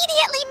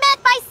immediately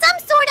met by some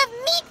sort of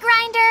meat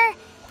grinder.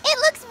 It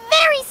looks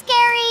very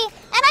scary,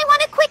 and I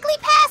want to quickly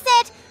pass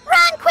it.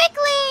 Run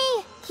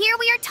quickly! Here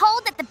we are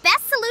told that the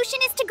best solution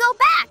is to go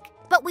back,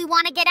 but we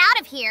want to get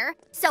out of here,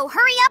 so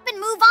hurry up and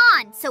move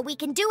on so we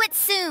can do it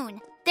soon.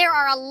 There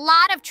are a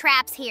lot of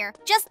traps here,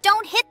 just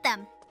don't hit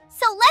them.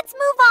 So let's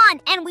move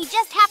on, and we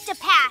just have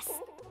to pass.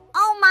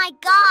 Oh my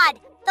God,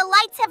 the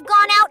lights have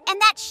gone out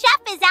and that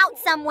chef is out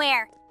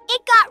somewhere.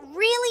 It got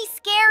really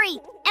scary,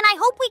 and I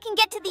hope we can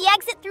get to the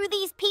exit through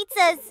these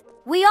pizzas.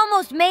 We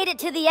almost made it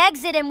to the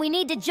exit and we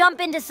need to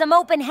jump into some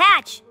open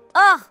hatch.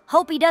 Ugh,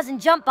 hope he doesn't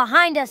jump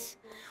behind us.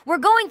 We're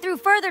going through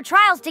further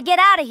trials to get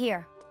out of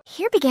here.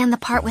 Here began the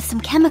part with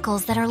some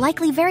chemicals that are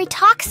likely very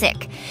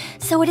toxic,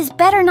 so it is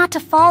better not to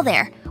fall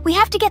there. We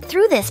have to get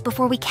through this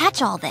before we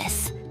catch all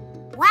this.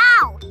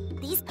 Wow,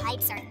 these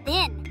pipes are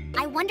thin.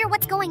 I wonder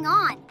what's going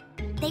on.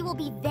 They will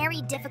be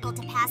very difficult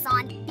to pass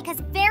on because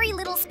very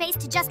little space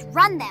to just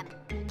run them.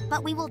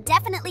 But we will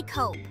definitely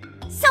cope.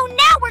 So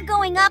now we're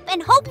going up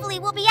and hopefully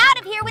we'll be out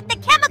of here with the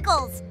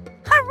chemicals.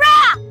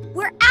 Hurrah!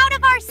 We're out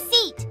of our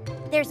seat.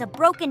 There's a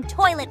broken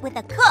toilet with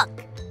a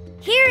cook.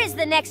 Here is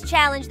the next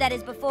challenge that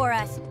is before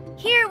us.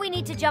 Here we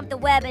need to jump the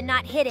web and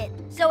not hit it,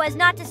 so as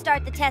not to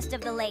start the test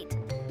of the late.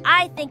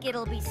 I think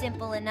it'll be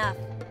simple enough.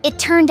 It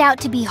turned out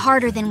to be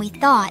harder than we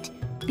thought,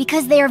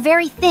 because they are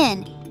very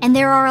thin, and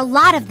there are a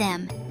lot of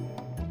them.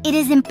 It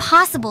is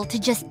impossible to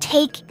just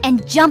take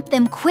and jump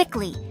them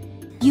quickly.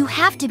 You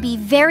have to be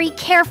very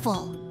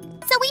careful.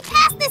 So we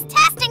passed this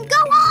test and go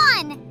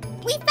on!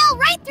 We fell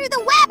right through the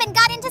web and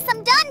got into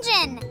some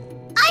dungeon.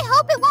 I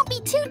hope it won't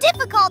be too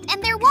difficult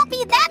and there won't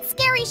be that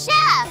scary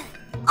chef.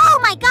 Oh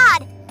my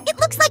God! It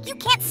looks like you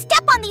can't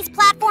step on these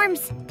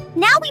platforms.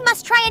 Now we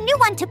must try a new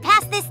one to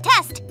pass this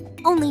test.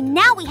 Only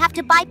now we have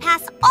to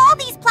bypass all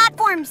these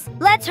platforms.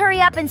 Let's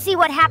hurry up and see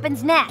what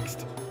happens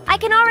next. I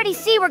can already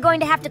see we're going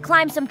to have to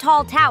climb some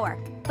tall tower,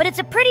 but it's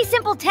a pretty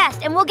simple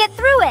test and we'll get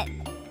through it.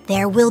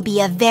 There will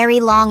be a very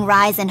long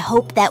rise and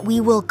hope that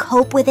we will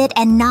cope with it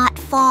and not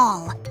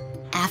fall.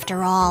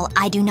 After all,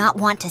 I do not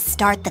want to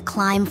start the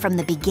climb from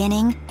the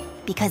beginning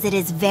because it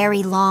is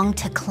very long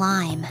to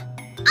climb.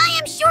 I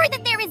am sure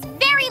that there is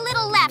very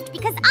little left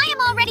because I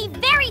am already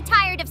very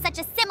tired of such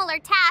a similar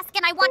task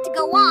and I want to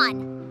go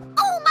on.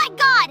 Oh my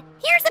god,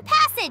 here's a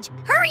passage.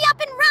 Hurry up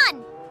and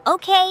run.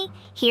 Okay,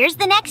 here's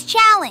the next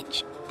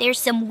challenge. There's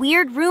some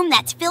weird room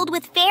that's filled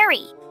with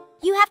fairy.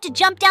 You have to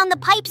jump down the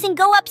pipes and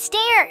go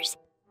upstairs.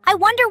 I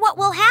wonder what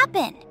will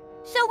happen.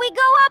 So we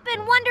go up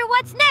and wonder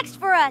what's next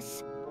for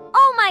us.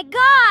 Oh my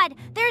god,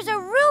 there's a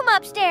room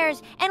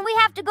upstairs and we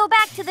have to go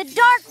back to the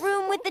dark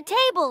room with the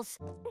tables.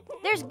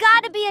 There's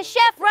gotta be a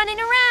chef running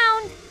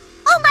around.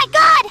 Oh my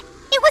god!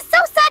 It was so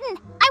sudden!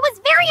 I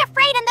was very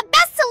afraid and the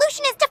best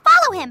solution is to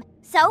follow him.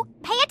 So,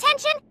 pay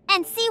attention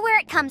and see where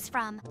it comes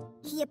from.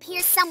 He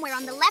appears somewhere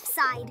on the left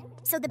side,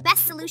 so the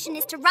best solution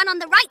is to run on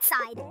the right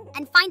side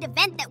and find a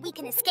vent that we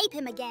can escape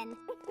him again.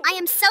 I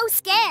am so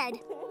scared.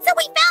 So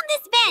we found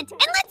this vent,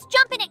 and let's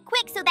jump in it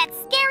quick so that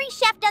scary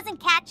chef doesn't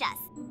catch us.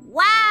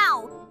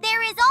 Wow!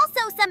 There is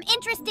also some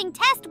interesting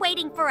test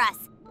waiting for us.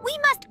 We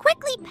must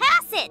quickly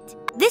pass it.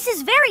 This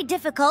is very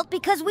difficult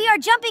because we are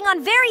jumping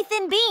on very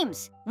thin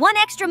beams. One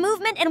extra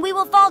movement and we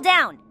will fall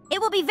down. It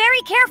will be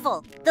very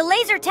careful. The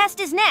laser test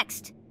is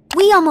next.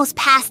 We almost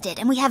passed it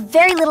and we have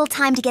very little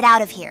time to get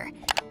out of here.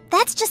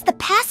 That's just the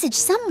passage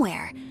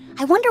somewhere.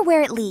 I wonder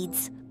where it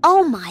leads.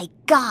 Oh my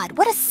god,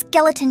 what a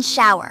skeleton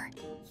shower.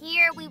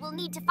 Here we will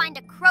need to find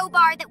a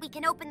crowbar that we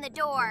can open the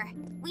door.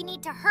 We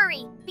need to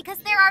hurry because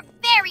there are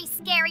very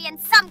scary and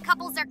some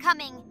couples are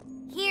coming.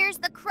 Here's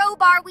the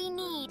crowbar we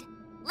need.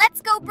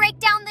 Let's go break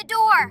down the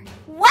door.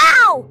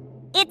 Wow!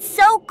 It's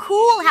so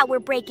cool how we're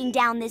breaking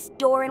down this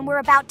door and we're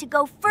about to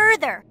go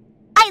further.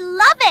 I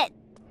love it!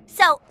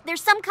 So,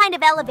 there's some kind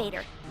of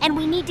elevator, and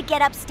we need to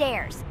get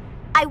upstairs.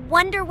 I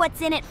wonder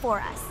what's in it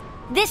for us.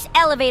 This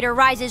elevator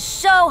rises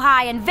so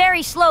high and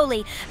very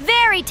slowly.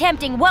 Very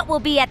tempting what will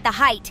be at the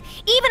height.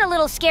 Even a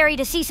little scary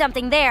to see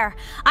something there.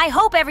 I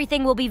hope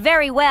everything will be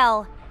very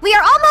well. We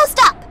are almost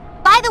up!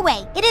 By the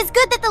way, it is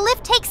good that the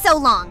lift takes so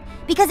long,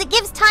 because it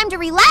gives time to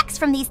relax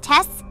from these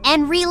tests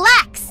and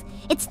relax.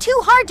 It's too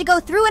hard to go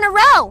through in a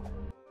row.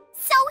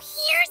 So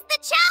here's the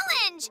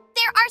challenge!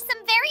 There are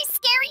some very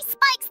scary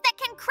spikes that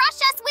can crush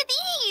us with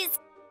ease.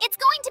 It's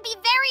going to be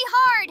very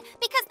hard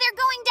because they're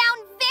going down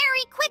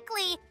very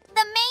quickly.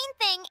 The main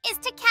thing is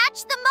to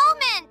catch the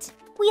moment.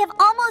 We have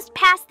almost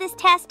passed this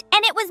test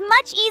and it was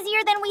much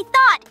easier than we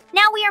thought.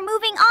 Now we are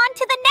moving on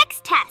to the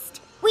next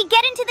test. We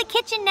get into the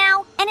kitchen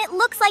now and it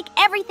looks like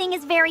everything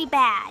is very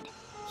bad.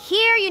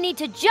 Here you need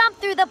to jump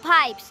through the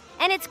pipes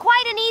and it's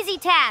quite an easy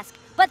task.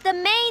 But the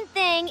main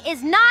thing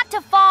is not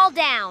to fall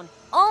down.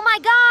 Oh my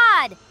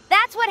god!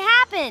 That's what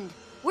happened!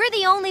 We're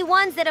the only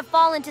ones that have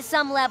fallen to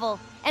some level,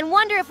 and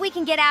wonder if we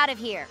can get out of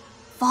here.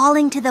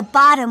 Falling to the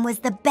bottom was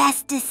the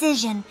best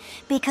decision,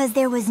 because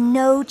there was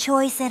no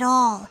choice at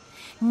all.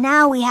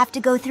 Now we have to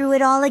go through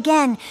it all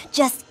again.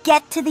 Just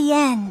get to the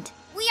end.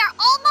 We are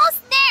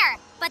almost there,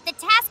 but the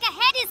task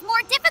ahead is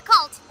more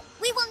difficult.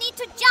 We will need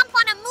to jump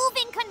on a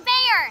moving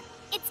conveyor.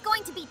 It's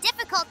going to be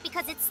difficult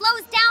because it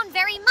slows down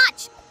very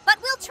much, but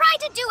we'll try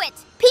to do it.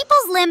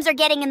 People's limbs are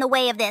getting in the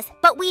way of this,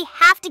 but we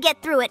have to get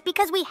through it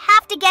because we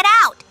have to get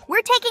out.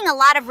 We're taking a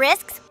lot of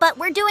risks, but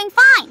we're doing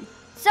fine.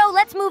 So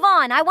let's move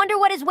on. I wonder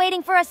what is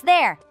waiting for us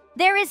there.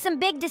 There is some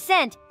big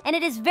descent, and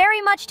it is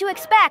very much to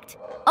expect.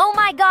 Oh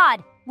my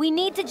god, we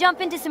need to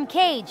jump into some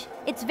cage.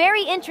 It's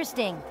very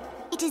interesting.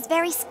 It is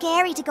very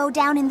scary to go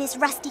down in this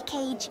rusty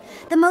cage.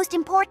 The most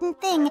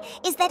important thing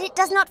is that it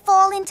does not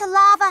fall into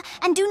lava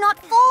and do not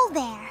fall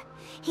there.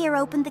 Here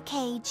open the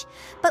cage,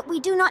 but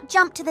we do not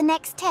jump to the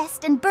next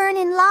test and burn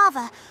in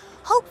lava.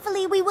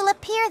 Hopefully we will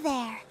appear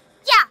there.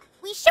 Yeah,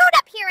 we showed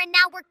up here and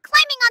now we're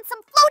climbing on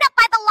some float up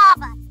by the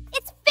lava.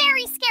 It's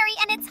very scary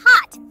and it's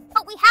hot,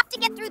 but we have to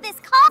get through this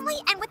calmly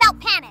and without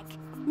panic.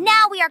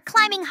 Now we are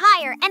climbing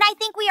higher and I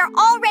think we are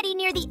already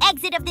near the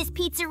exit of this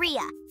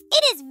pizzeria.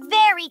 It is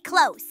very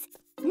close.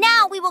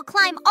 Now we will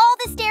climb all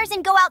the stairs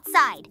and go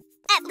outside.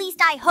 At least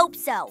I hope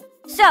so.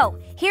 So,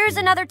 here's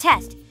another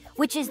test,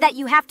 which is that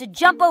you have to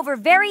jump over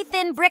very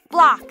thin brick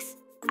blocks.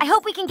 I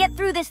hope we can get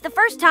through this the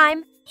first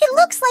time. It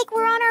looks like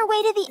we're on our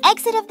way to the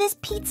exit of this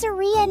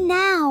pizzeria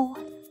now.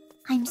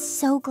 I'm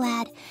so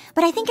glad,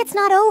 but I think it's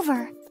not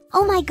over.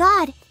 Oh my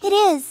god, it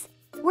is.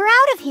 We're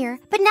out of here,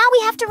 but now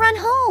we have to run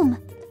home.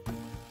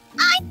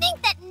 I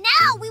think that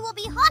now we will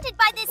be haunted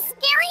by this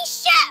scary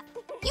chef.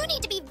 You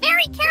need to be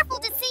very careful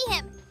to see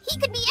him. He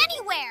could be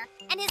anywhere,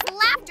 and his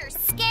laughter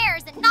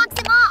scares and knocks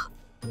him off.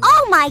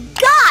 Oh my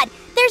god!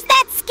 There's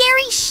that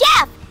scary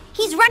chef!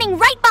 He's running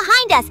right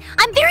behind us.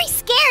 I'm very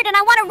scared and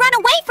I want to run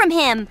away from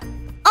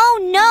him. Oh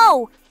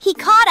no! He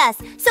caught us,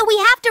 so we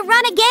have to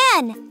run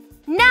again.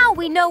 Now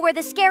we know where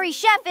the scary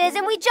chef is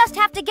and we just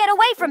have to get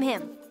away from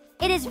him.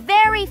 It is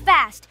very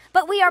fast,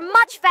 but we are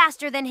much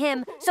faster than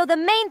him, so the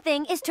main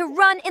thing is to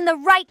run in the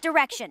right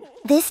direction.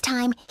 This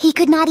time, he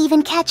could not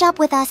even catch up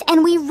with us,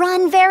 and we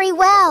run very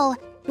well.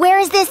 Where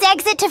is this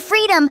exit to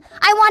freedom?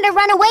 I want to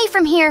run away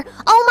from here.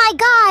 Oh my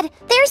God,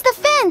 there's the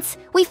fence.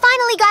 We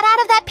finally got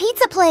out of that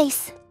pizza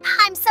place.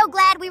 I'm so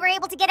glad we were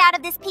able to get out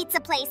of this pizza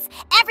place.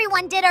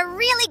 Everyone did a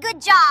really good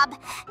job.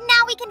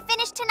 Now we can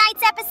finish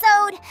tonight's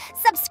episode.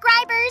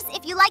 Subscribers,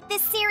 if you like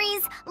this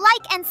series,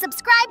 like and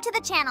subscribe to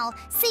the channel.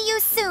 See you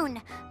soon.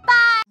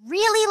 Bye.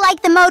 Really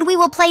like the mode we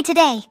will play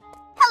today.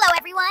 Hello,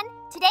 everyone.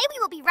 Today we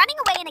will be running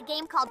away in a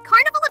game called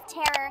Carnival of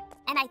Terror,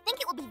 and I think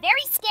it will be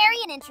very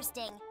scary and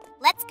interesting.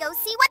 Let's go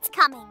see what's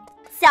coming.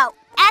 So,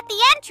 at the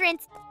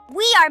entrance,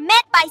 we are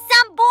met by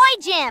some boy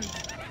Jim.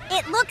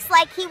 It looks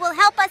like he will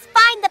help us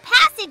find the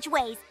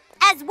passageways,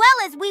 as well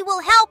as we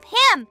will help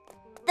him.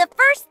 The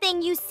first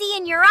thing you see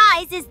in your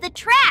eyes is the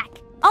track.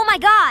 Oh my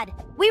God!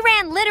 We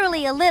ran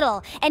literally a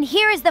little, and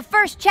here is the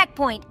first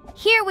checkpoint.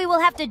 Here we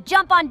will have to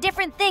jump on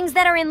different things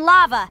that are in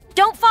lava.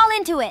 Don't fall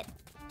into it.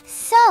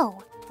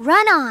 So,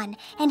 run on,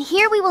 and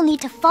here we will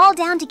need to fall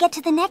down to get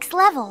to the next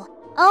level.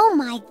 Oh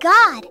my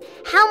God!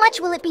 How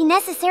much will it be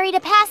necessary to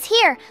pass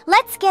here?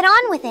 Let's get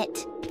on with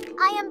it.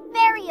 I am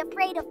very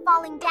afraid of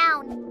falling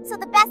down, so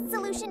the best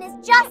solution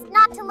is just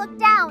not to look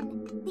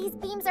down. These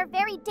beams are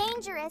very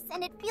dangerous,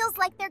 and it feels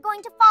like they're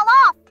going to fall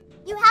off.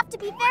 You have to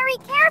be very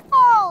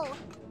careful.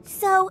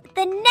 So,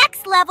 the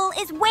next level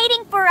is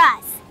waiting for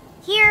us.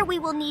 Here we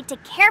will need to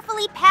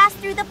carefully pass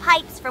through the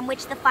pipes from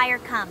which the fire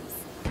comes.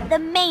 The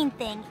main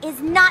thing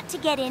is not to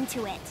get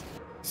into it.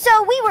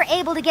 So we were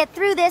able to get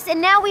through this, and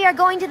now we are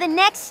going to the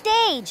next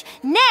stage.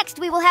 Next,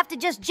 we will have to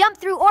just jump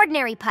through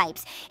ordinary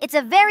pipes. It's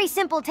a very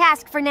simple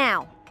task for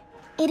now.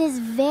 It is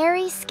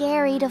very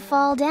scary to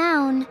fall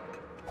down,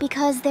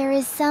 because there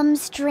is some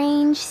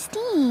strange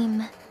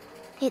steam.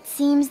 It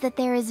seems that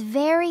there is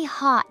very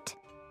hot,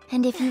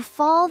 and if you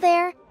fall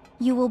there,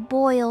 you will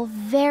boil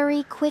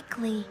very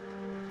quickly.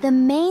 The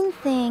main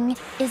thing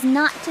is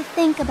not to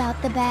think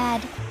about the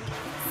bad.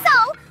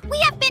 So, we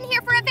have been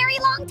here for a very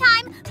long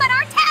time, but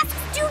our tasks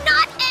do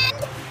not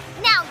end.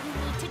 Now you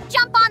need to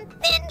jump on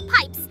thin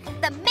pipes.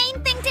 The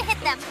main thing to hit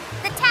them.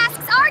 The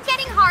tasks are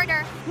getting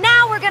harder.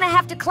 Now we're gonna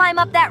have to climb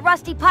up that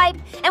rusty pipe,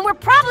 and we're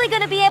probably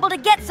gonna be able to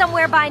get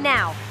somewhere by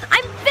now.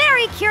 I'm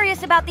very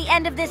curious about the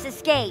end of this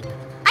escape.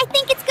 I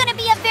think it's gonna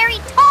be a very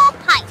tall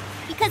pipe,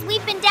 because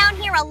we've been down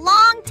here a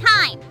long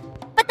time.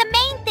 But the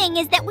main thing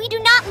is that we do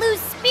not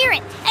lose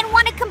spirit and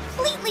want to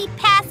completely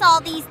pass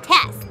all these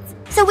tests.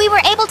 So we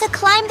were able to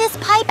climb this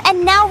pipe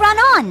and now run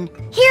on.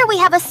 Here we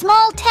have a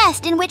small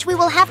test in which we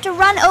will have to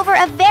run over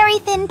a very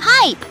thin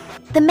pipe.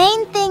 The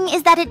main thing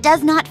is that it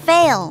does not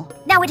fail.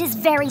 Now it is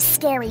very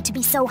scary to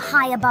be so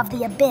high above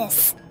the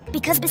abyss,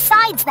 because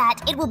besides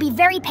that, it will be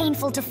very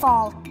painful to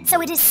fall.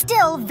 So it is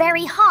still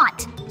very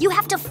hot. You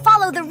have to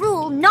follow the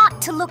rule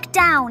not to look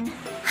down.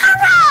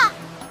 Hurrah!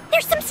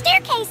 There's some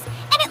staircase,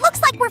 and it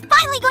looks like we're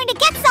finally going to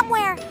get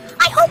somewhere.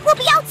 I hope we'll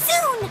be out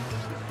soon.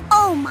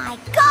 Oh my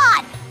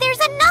God! There's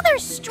another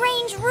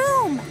strange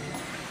room.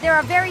 There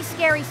are very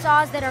scary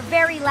saws that are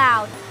very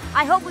loud.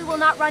 I hope we will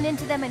not run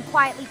into them and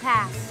quietly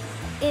pass.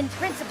 In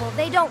principle,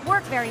 they don't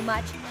work very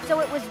much, so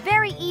it was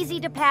very easy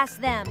to pass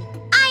them.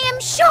 I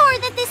am sure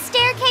that this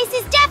staircase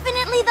is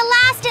definitely the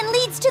last and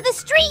leads to the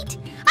street.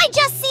 I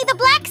just see the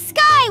black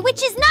sky,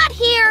 which is not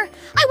here.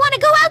 I want to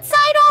go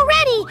outside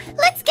already.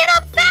 Let's get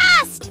up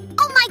fast.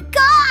 Oh my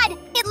God!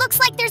 It looks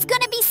like there's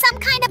gonna be some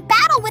kind of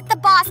battle with the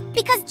boss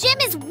because Jim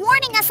is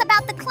warning us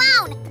about the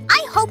clown.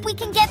 I hope we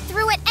can get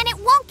through it and it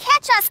won't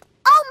catch us.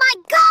 Oh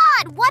my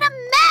God! What a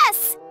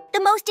mess!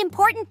 The most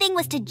important thing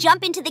was to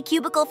jump into the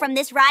cubicle from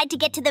this ride to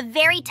get to the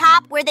very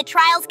top where the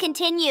trials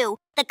continue.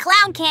 The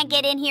clown can't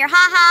get in here,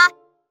 haha.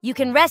 You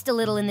can rest a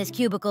little in this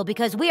cubicle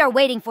because we are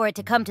waiting for it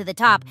to come to the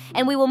top,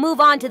 and we will move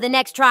on to the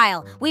next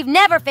trial. We've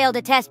never failed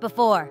a test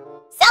before.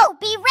 So,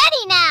 be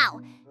ready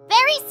now!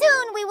 Very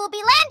soon we will be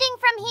landing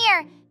from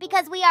here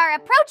because we are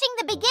approaching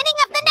the beginning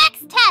of the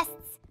next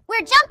tests. We're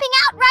jumping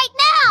out right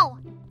now!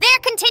 There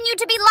continue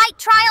to be light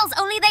trials,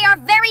 only they are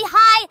very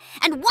high,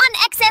 and one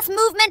excess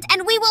movement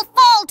and we will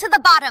fall to the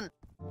bottom.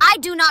 I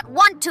do not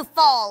want to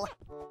fall.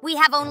 We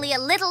have only a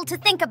little to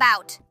think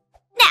about.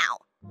 Now,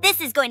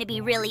 this is going to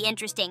be really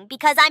interesting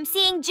because I'm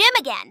seeing Jim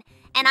again,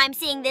 and I'm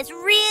seeing this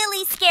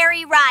really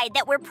scary ride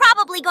that we're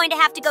probably going to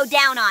have to go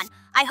down on.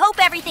 I hope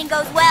everything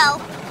goes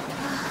well.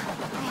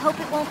 I hope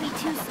it won't be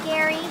too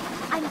scary.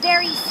 I'm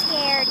very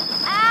scared.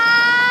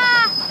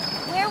 Ah!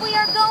 Where we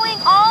are going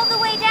all the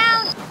way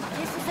down.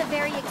 This is a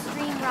very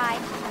extreme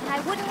ride, and I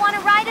wouldn't want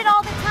to ride it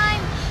all the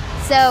time.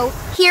 So,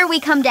 here we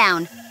come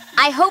down.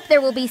 I hope there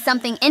will be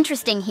something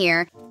interesting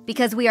here,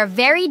 because we are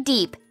very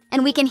deep,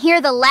 and we can hear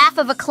the laugh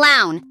of a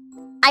clown.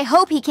 I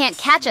hope he can't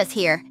catch us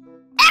here.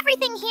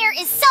 Everything here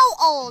is so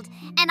old,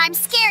 and I'm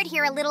scared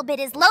here a little bit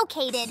is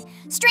located.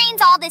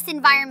 Strains all this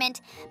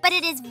environment, but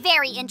it is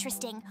very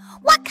interesting.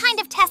 What kind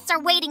of tests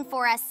are waiting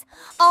for us?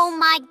 Oh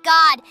my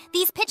God,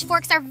 these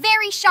pitchforks are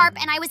very sharp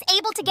and I was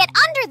able to get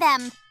under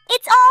them.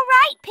 It's all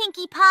right,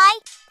 Pinkie Pie.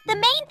 The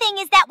main thing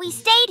is that we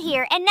stayed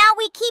here and now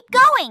we keep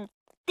going.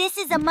 This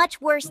is a much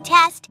worse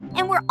test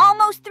and we're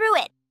almost through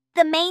it.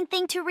 The main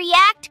thing to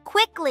react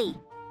quickly.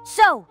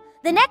 So,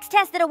 the next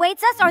test that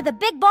awaits us are the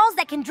big balls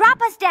that can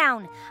drop us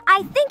down.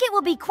 I think it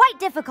will be quite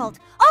difficult.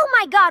 Oh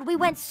my god, we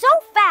went so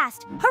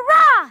fast!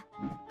 Hurrah!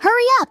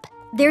 Hurry up!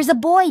 There's a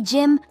boy,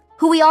 Jim,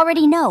 who we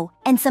already know,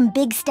 and some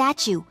big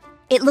statue.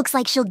 It looks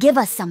like she'll give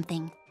us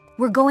something.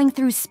 We're going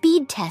through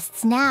speed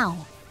tests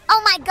now.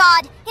 Oh my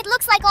god, it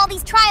looks like all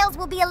these trials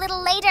will be a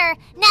little later.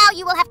 Now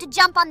you will have to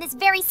jump on this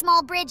very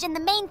small bridge and the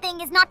main thing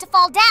is not to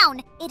fall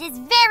down. It is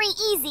very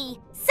easy.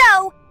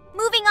 So,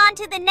 moving on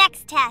to the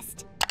next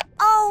test.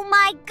 Oh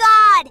my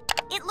god!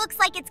 It looks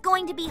like it's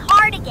going to be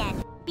hard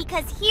again.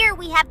 Because here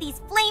we have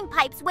these flame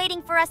pipes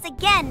waiting for us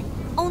again.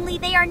 Only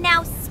they are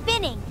now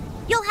spinning.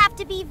 You'll have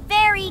to be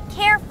very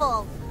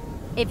careful.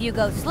 If you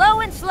go slow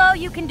and slow,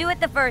 you can do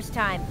it the first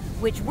time.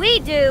 Which we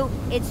do.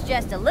 It's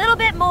just a little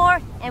bit more,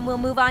 and we'll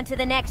move on to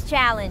the next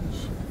challenge.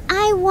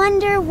 I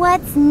wonder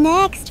what's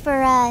next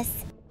for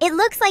us. It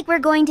looks like we're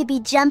going to be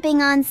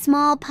jumping on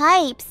small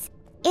pipes.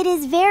 It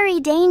is very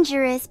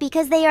dangerous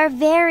because they are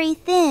very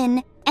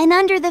thin and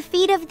under the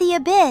feet of the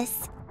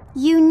abyss.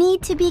 You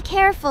need to be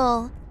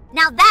careful.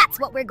 Now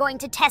that's what we're going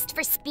to test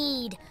for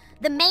speed.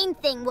 The main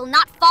thing will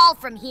not fall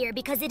from here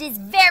because it is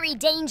very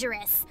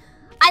dangerous.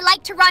 I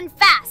like to run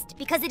fast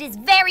because it is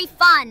very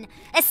fun,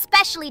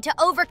 especially to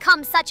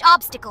overcome such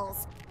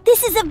obstacles.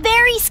 This is a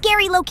very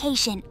scary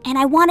location, and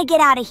I want to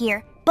get out of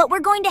here, but we're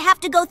going to have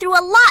to go through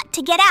a lot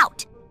to get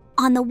out.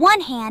 On the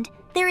one hand,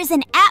 there is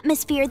an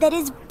atmosphere that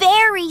is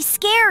very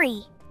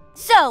scary.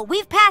 So,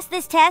 we've passed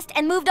this test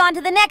and moved on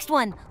to the next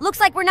one. Looks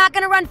like we're not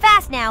gonna run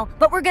fast now,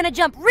 but we're gonna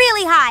jump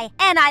really high,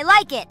 and I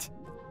like it.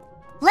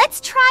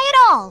 Let's try it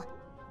all.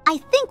 I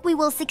think we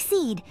will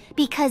succeed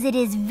because it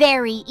is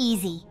very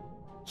easy.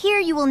 Here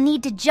you will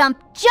need to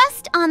jump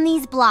just on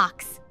these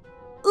blocks.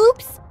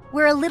 Oops,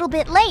 we're a little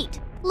bit late.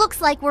 Looks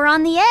like we're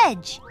on the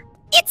edge.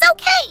 It's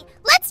okay.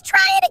 Let's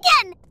try it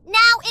again.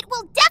 Now it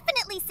will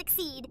definitely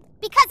succeed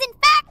because in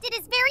fact it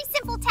is very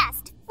simple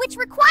test, which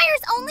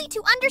requires only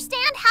to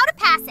understand how to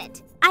pass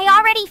it. I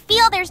already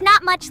feel there's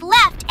not much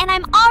left and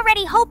I'm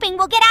already hoping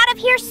we'll get out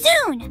of here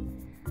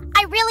soon.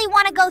 I really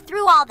want to go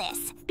through all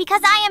this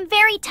because I am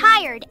very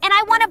tired and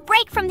I want to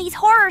break from these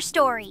horror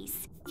stories.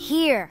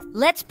 Here,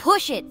 let's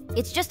push it.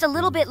 It's just a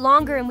little bit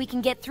longer and we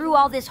can get through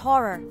all this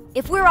horror.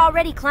 If we're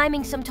already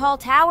climbing some tall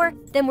tower,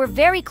 then we're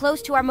very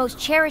close to our most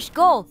cherished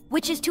goal,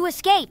 which is to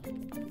escape.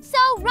 So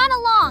run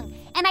along,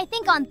 and I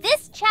think on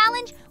this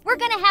challenge, we're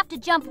gonna have to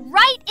jump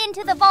right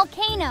into the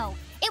volcano.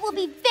 It will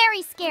be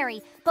very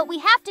scary, but we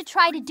have to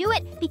try to do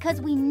it because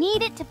we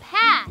need it to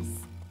pass.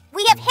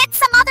 We have hit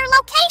some other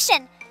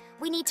location.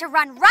 We need to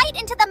run right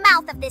into the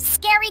mouth of this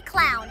scary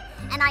clown,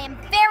 and I am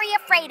very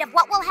afraid of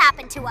what will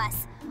happen to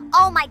us.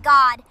 Oh my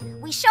god,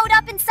 we showed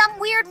up in some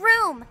weird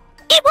room.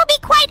 It will be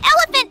quite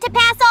elephant to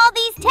pass all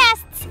these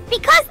tests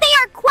because they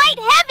are quite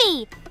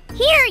heavy.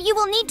 Here you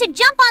will need to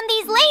jump on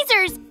these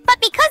lasers, but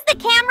because the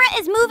camera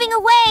is moving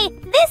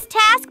away, this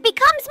task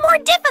becomes more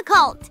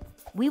difficult.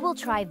 We will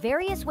try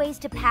various ways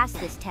to pass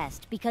this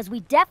test because we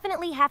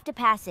definitely have to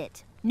pass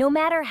it, no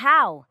matter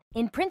how.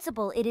 In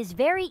principle, it is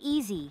very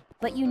easy,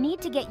 but you need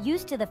to get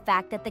used to the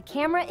fact that the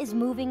camera is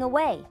moving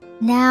away.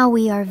 Now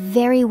we are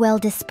very well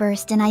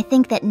dispersed, and I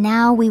think that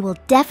now we will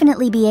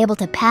definitely be able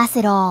to pass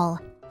it all.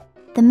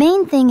 The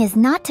main thing is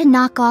not to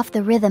knock off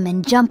the rhythm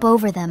and jump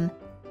over them.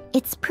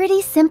 It's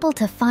pretty simple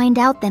to find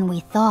out than we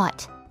thought.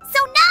 So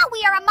now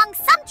we are among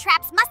some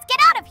traps must get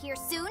out of here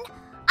soon.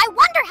 I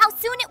wonder how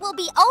soon it will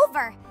be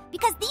over,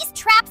 because these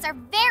traps are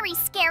very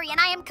scary and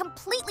I am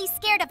completely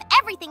scared of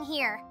everything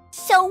here.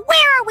 So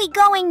where are we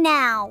going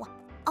now?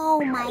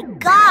 Oh my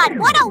god,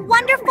 what a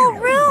wonderful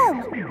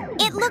room!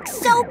 It looks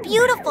so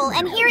beautiful,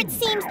 and here it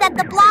seems that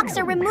the blocks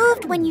are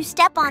removed when you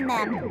step on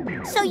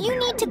them. So you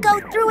need to go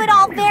through it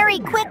all very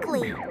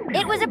quickly.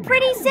 It was a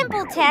pretty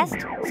simple test,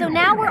 so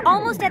now we're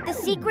almost at the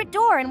secret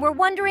door and we're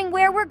wondering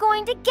where we're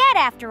going to get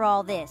after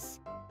all this.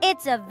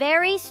 It's a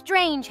very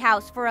strange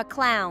house for a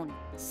clown.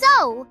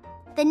 So,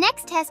 the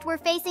next test we're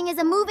facing is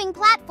a moving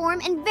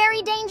platform and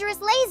very dangerous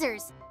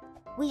lasers.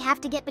 We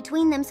have to get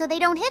between them so they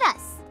don't hit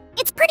us.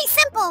 It's pretty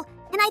simple,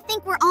 and I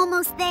think we're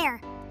almost there.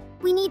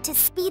 We need to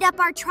speed up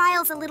our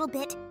trials a little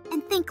bit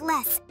and think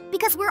less,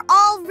 because we're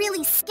all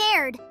really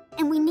scared,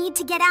 and we need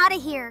to get out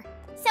of here.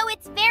 So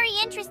it's very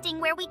interesting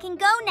where we can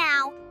go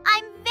now.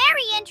 I'm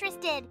very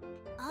interested.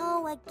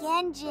 Oh,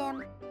 again,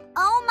 Jim.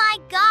 Oh my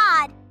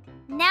god.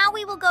 Now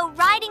we will go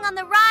riding on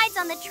the rides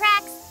on the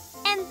tracks,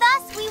 and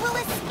thus we will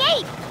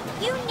escape.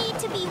 You need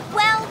to be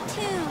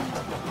well-tuned.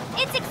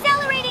 It's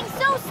accelerating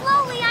so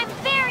slowly, I'm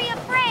very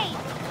afraid.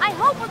 I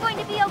hope we're going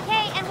to be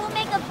okay and we'll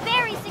make a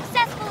very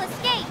successful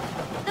escape.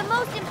 The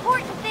most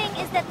important thing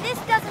is that this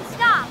doesn't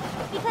stop,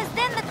 because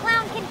then the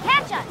clown can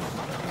catch us.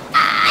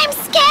 I'm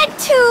scared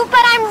too,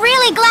 but I'm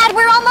really glad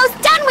we're almost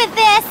done with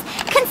this.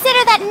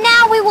 Consider that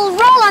now we will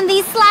roll on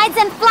these slides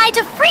and fly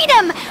to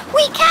freedom.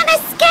 We can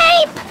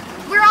escape.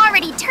 We're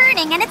already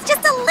turning and it's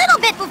just a little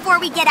bit before before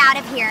we get out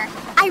of here.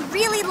 I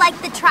really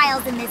like the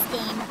trials in this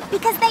game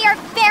because they are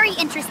very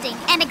interesting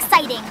and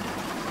exciting.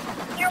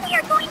 Here we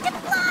are going to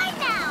fly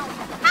now.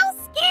 How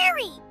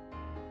scary!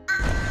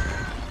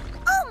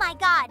 Oh my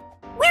God!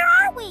 Where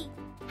are we?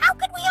 How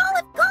could we all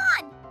have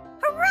gone?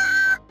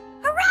 Hurrah!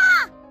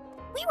 Hurrah!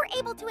 We were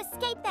able to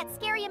escape that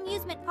scary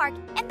amusement park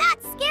and that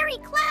scary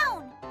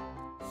clown.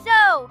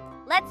 So,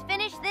 let's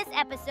finish this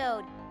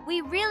episode.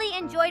 We really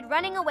enjoyed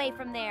running away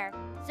from there.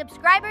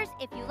 Subscribers,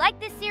 if you like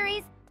this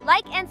series,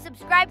 like and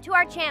subscribe to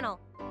our channel.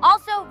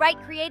 Also, write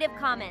creative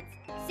comments.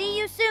 See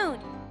you soon.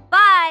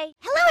 Bye!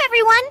 Hello,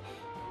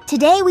 everyone!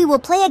 Today we will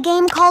play a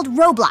game called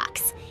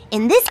Roblox.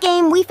 In this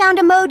game, we found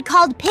a mode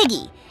called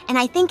Piggy, and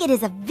I think it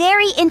is a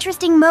very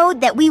interesting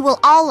mode that we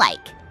will all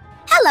like.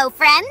 Hello,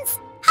 friends!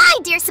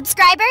 Hi, dear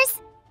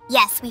subscribers!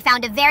 Yes, we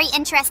found a very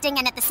interesting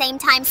and at the same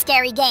time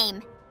scary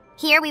game.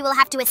 Here we will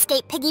have to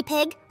escape Piggy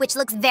Pig, which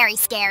looks very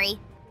scary.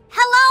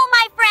 Hello,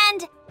 my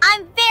friend!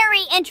 I'm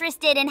very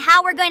interested in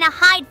how we're going to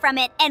hide from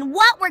it and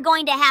what we're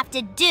going to have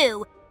to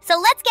do. So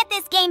let's get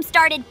this game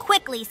started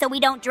quickly so we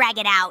don't drag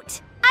it out.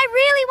 I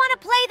really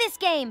want to play this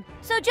game,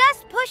 so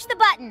just push the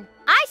button.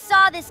 I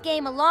saw this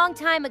game a long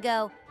time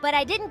ago, but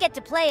I didn't get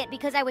to play it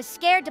because I was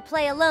scared to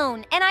play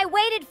alone, and I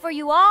waited for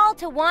you all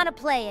to want to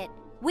play it.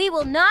 We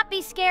will not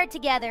be scared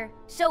together,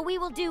 so we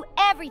will do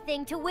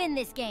everything to win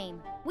this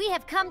game. We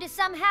have come to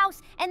some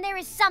house, and there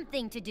is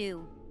something to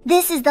do.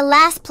 This is the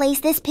last place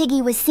this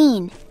piggy was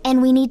seen,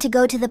 and we need to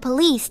go to the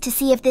police to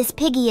see if this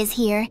piggy is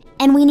here,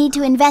 and we need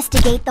to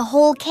investigate the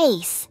whole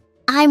case.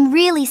 I'm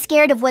really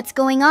scared of what's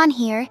going on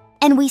here,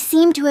 and we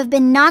seem to have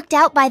been knocked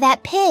out by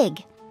that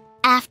pig.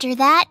 After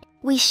that,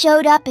 we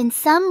showed up in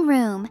some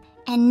room,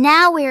 and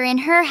now we're in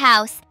her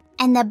house,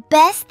 and the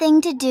best thing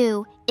to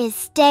do is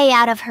stay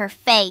out of her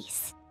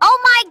face. Oh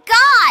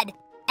my God!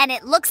 And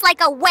it looks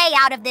like a way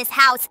out of this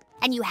house,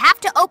 and you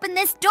have to open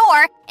this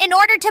door in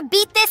order to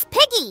beat this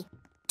piggy.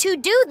 To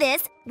do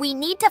this, we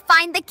need to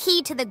find the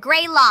key to the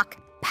gray lock,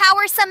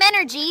 power some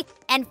energy,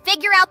 and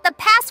figure out the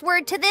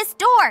password to this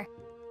door.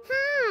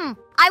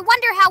 I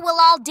wonder how we'll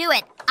all do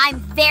it. I'm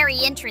very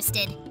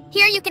interested.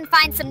 Here you can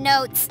find some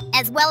notes,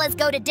 as well as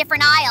go to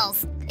different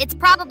aisles. It's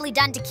probably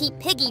done to keep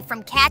Piggy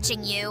from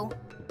catching you.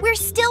 We're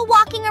still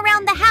walking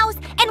around the house,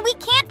 and we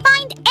can't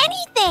find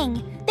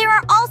anything! There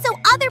are also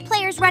other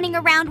players running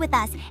around with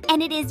us,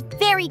 and it is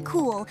very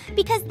cool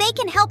because they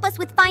can help us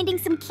with finding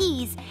some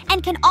keys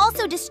and can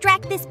also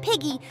distract this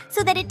piggy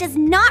so that it does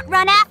not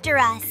run after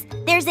us.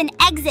 There's an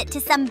exit to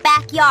some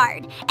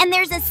backyard, and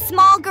there's a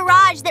small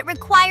garage that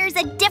requires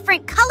a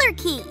different color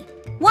key.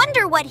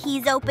 Wonder what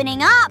he's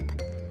opening up.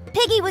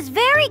 Piggy was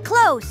very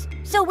close,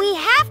 so we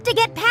have to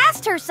get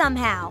past her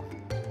somehow.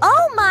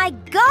 Oh my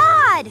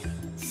God!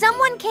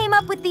 Someone came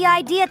up with the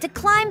idea to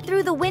climb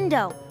through the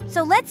window.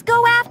 So let's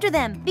go after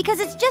them, because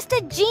it's just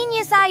a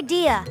genius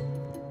idea.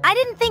 I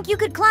didn't think you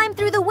could climb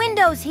through the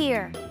windows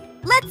here.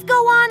 Let's go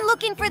on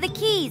looking for the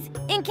keys,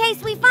 in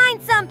case we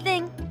find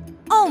something.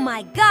 Oh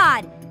my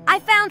God! I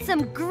found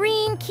some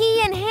green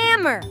key and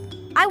hammer.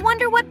 I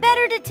wonder what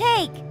better to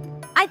take.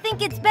 I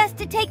think it's best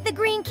to take the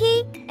green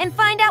key and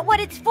find out what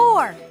it's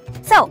for.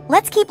 So,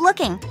 let's keep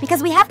looking,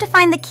 because we have to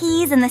find the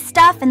keys and the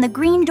stuff and the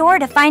green door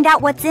to find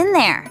out what's in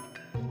there.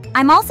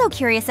 I'm also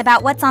curious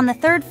about what's on the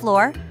 3rd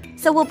floor,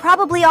 so we'll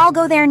probably all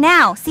go there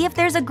now, see if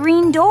there's a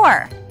green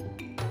door.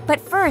 But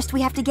first,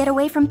 we have to get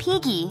away from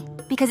Piggy,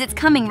 because it's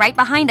coming right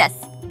behind us.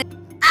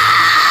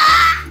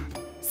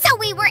 So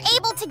we were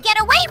able to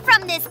get away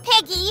from this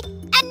piggy,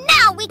 and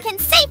now we can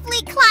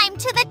safely climb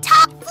to the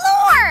top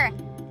floor!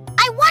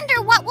 I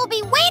wonder what will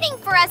be waiting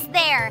for us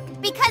there,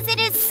 because it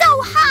is so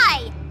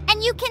high,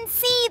 and you can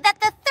see that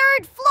the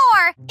 3rd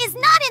floor is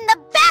not in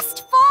the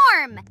best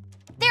form.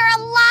 There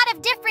are a lot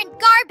of different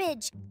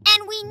garbage,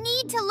 and we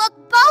need to look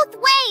both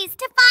ways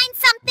to find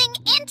something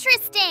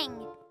interesting.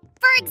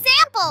 For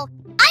example,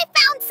 I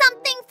found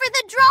something for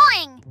the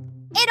drawing.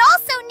 It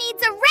also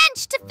needs a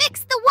wrench to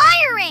fix the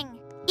wiring.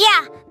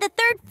 Yeah, the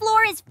 3rd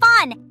floor is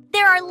fun.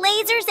 There are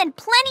lasers and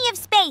plenty of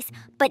space,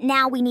 but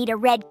now we need a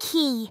red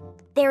key.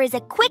 There is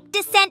a quick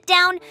descent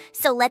down,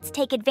 so let's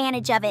take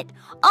advantage of it.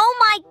 Oh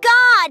my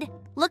God!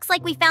 Looks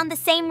like we found the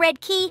same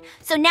red key,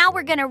 so now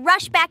we're gonna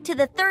rush back to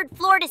the 3rd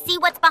floor to see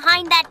what's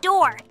behind that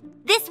door.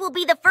 This will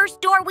be the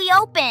first door we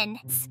open.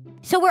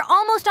 So we're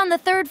almost on the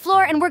 3rd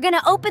floor and we're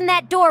gonna open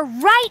that door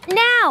right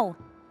now.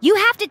 You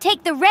have to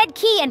take the red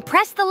key and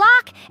press the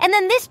lock, and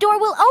then this door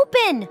will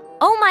open.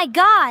 Oh my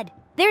God,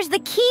 there's the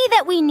key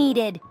that we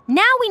needed.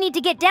 Now we need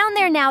to get down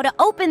there now to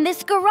open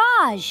this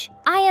garage.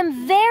 I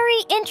am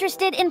very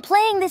interested in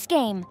playing this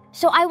game,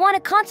 so I want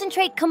to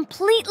concentrate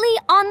completely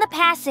on the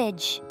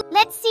passage.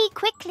 Let's see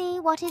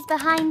quickly what is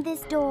behind this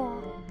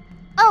door.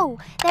 Oh,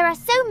 there are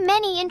so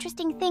many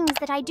interesting things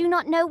that I do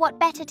not know what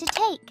better to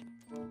take.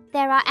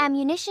 There are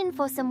ammunition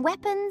for some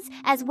weapons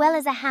as well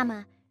as a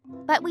hammer.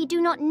 But we do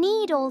not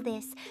need all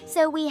this,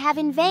 so we have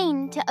in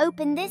vain to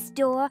open this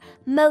door,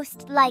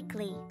 most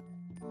likely.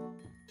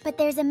 But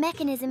there's a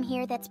mechanism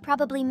here that's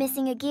probably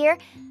missing a gear,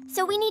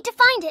 so we need to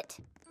find it.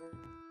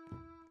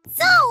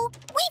 So,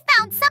 we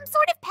found some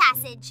sort of password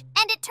passage,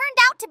 and it turned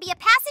out to be a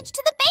passage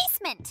to the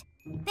basement.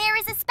 There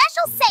is a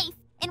special safe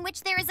in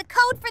which there is a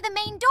code for the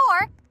main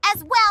door,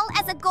 as well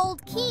as a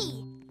gold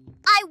key.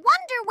 I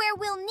wonder where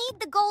we'll need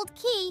the gold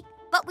key,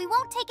 but we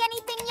won't take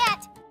anything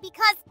yet,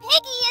 because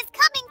Piggy is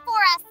coming for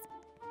us.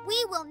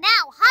 We will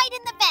now hide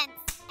in the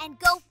vents and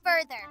go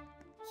further.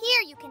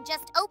 Here you can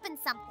just open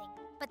something,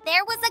 but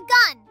there was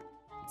a gun.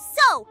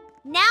 So,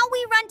 now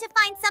we run to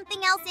find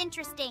something else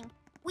interesting.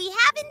 We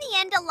have in the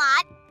end a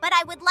lot, but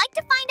I would like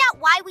to find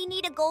out why we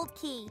need a gold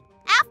key.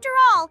 After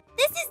all,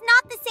 this is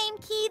not the same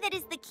key that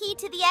is the key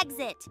to the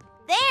exit.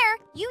 There,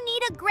 you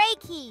need a gray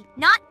key,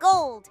 not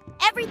gold.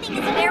 Everything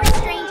is very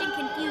strange and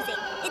confusing.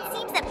 It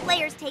seems that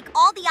players take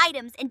all the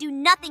items and do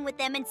nothing with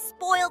them and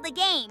spoil the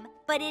game,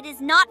 but it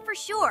is not for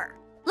sure.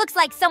 Looks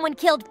like someone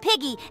killed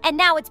Piggy, and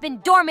now it's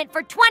been dormant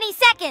for 20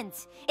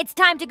 seconds. It's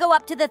time to go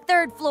up to the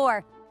 3rd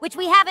floor, which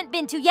we haven't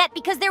been to yet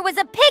because there was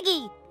a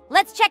Piggy.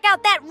 Let's check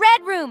out that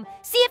red room,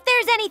 see if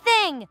there's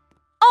anything.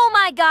 Oh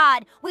my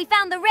God, we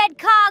found the red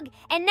cog,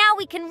 and now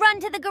we can run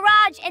to the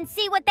garage and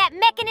see what that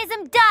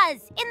mechanism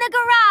does in the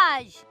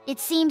garage. It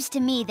seems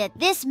to me that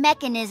this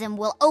mechanism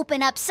will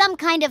open up some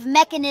kind of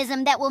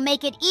mechanism that will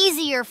make it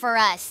easier for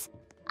us.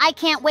 I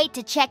can't wait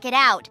to check it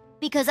out,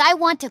 because I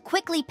want to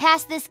quickly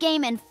pass this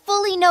game and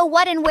fully know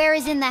what and where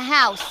is in the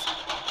house.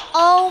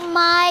 Oh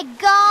my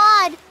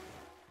God!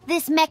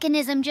 This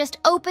mechanism just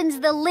opens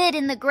the lid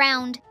in the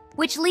ground,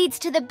 which leads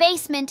to the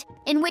basement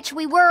in which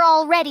we were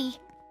already.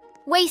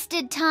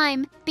 Wasted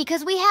time,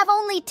 because we have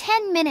only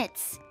 10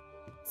 minutes.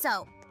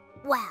 So,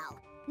 well,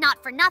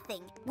 not for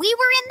nothing, we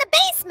were in the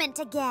basement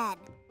again.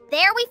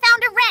 There we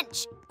found a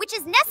wrench, which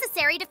is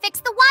necessary to fix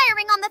the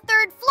wiring on the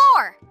 3rd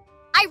floor.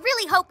 I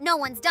really hope no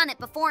one's done it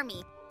before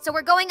me, so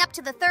we're going up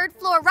to the 3rd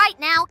floor right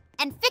now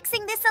and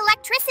fixing this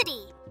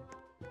electricity.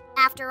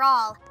 After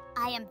all,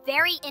 I am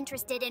very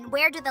interested in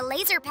where do the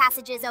laser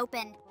passages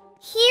open.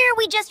 Here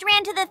we just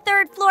ran to the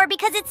 3rd floor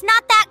because it's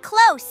not that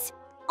close.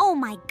 Oh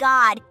my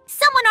God,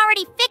 someone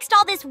already fixed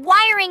all this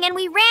wiring and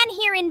we ran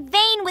here in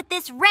vain with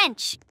this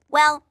wrench.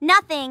 Well,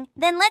 nothing.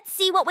 Then let's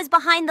see what was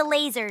behind the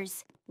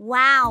lasers.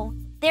 Wow,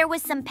 there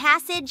was some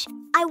passage.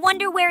 I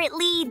wonder where it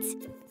leads.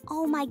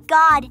 Oh my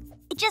God,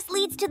 it just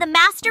leads to the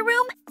master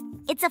room?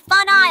 It's a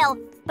fun aisle,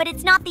 but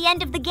it's not the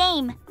end of the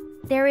game.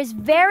 There is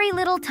very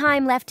little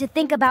time left to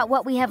think about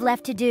what we have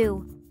left to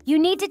do. You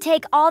need to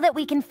take all that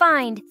we can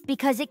find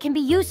because it can be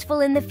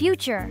useful in the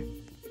future.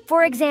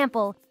 For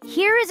example,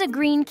 here is a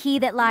green key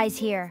that lies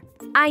here.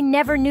 I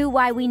never knew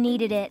why we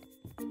needed it.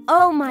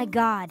 Oh my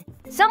God,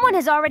 someone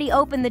has already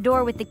opened the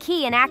door with the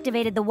key and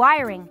activated the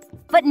wiring,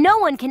 but no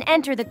one can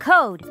enter the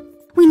code.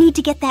 We need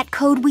to get that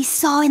code we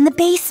saw in the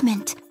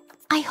basement.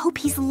 I hope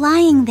he's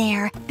lying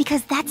there,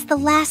 because that's the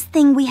last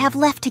thing we have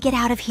left to get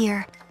out of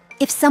here.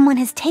 If someone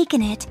has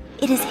taken it,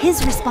 it is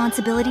his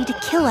responsibility to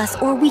kill us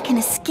or we can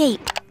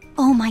escape.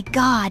 Oh my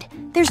God,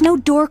 there's no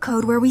door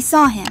code where we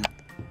saw him.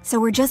 So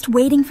we're just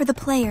waiting for the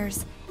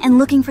players and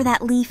looking for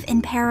that leaf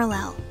in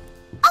parallel.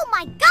 Oh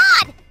my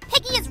God!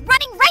 Piggy is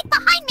running right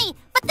behind me,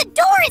 but the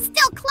door is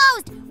still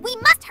closed. We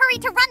must hurry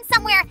to run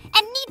somewhere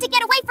and need to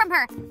get away from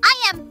her.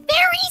 I am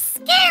very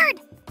scared.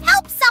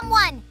 Help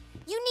someone!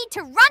 You need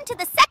to run to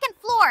the 2nd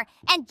floor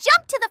and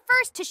jump to the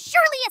 1st to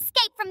surely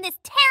escape from this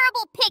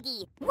terrible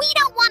Piggy. We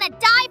don't want to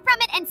die from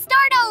it and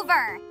start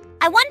over.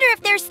 I wonder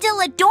if there's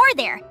still a door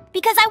there,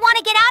 because I want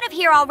to get out of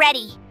here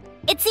already.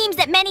 It seems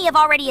that many have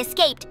already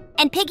escaped,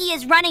 and Piggy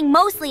is running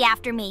mostly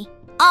after me.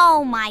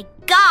 Oh my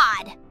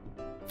God!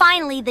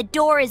 Finally, the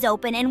door is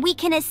open and we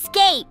can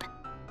escape.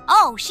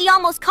 Oh, she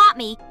almost caught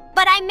me,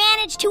 but I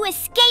managed to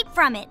escape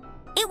from it.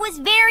 It was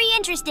very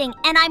interesting,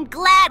 and I'm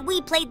glad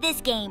we played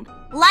this game.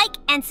 Like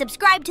and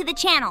subscribe to the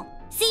channel.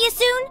 See you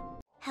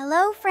soon!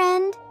 Hello,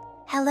 friend.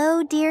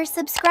 Hello, dear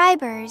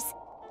subscribers.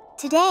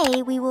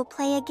 Today, we will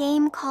play a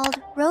game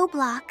called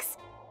Roblox,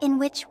 in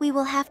which we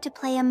will have to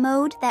play a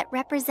mode that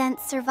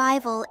represents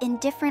survival in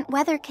different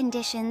weather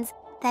conditions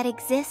that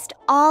exist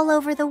all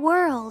over the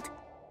world.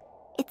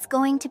 It's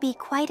going to be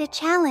quite a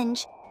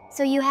challenge,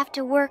 so you have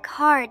to work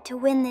hard to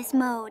win this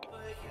mode.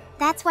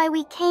 That's why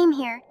we came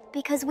here,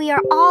 because we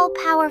are all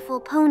powerful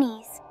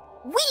ponies.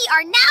 We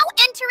are now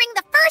entering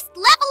the 1st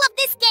level of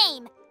this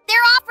game.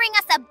 They're offering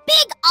us a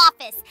big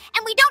office,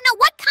 and we don't know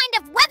what kind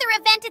of weather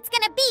event it's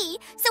gonna be,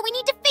 so we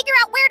need to figure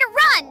out where to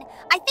run.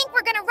 I think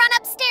we're gonna run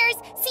upstairs,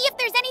 see if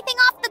there's anything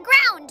off the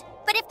ground.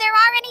 But if there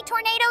are any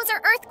tornadoes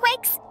or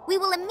earthquakes, we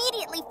will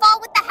immediately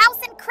fall with the house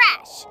and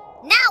crash.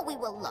 Now we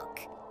will look.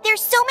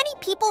 There's so many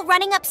people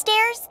running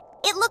upstairs.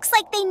 It looks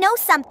like they know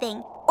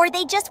something, or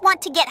they just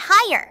want to get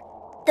higher.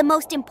 The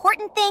most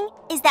important thing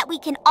is that we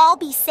can all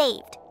be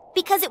saved,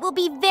 because it will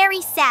be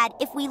very sad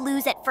if we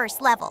lose at 1st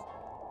level.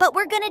 But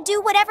we're gonna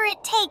do whatever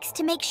it takes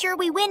to make sure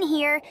we win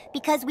here,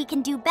 because we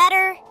can do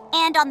better,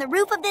 and on the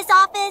roof of this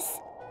office,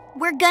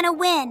 we're gonna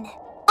win.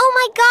 Oh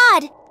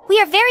my God! We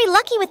are very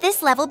lucky with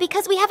this level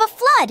because we have a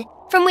flood,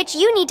 from which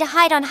you need to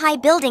hide on high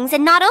buildings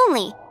and not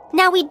only.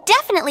 Now we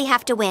definitely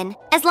have to win,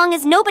 as long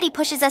as nobody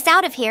pushes us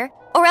out of here,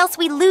 or else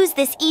we lose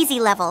this easy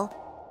level.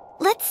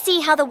 Let's see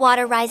how the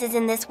water rises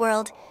in this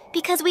world,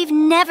 because we've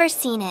never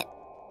seen it.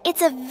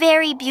 It's a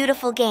very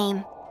beautiful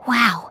game.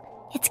 Wow,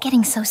 it's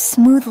getting so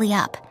smoothly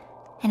up.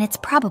 And it's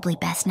probably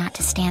best not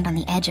to stand on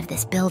the edge of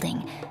this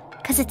building,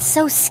 because it's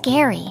so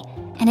scary,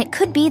 and it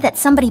could be that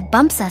somebody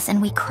bumps us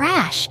and we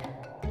crash.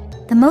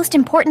 The most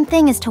important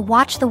thing is to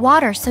watch the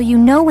water so you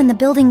know when the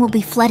building will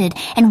be flooded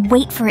and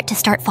wait for it to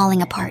start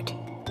falling apart.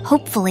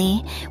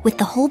 Hopefully, with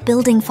the whole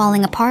building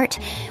falling apart,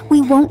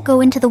 we won't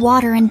go into the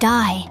water and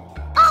die.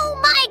 Oh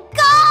my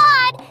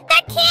God!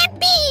 That can't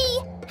be!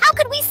 How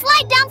could we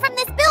slide down from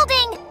this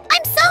building?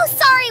 I'm so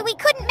sorry we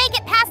couldn't make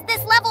it past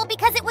this level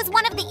because it was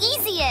one of the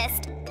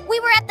easiest. We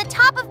were at the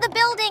top of the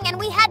building and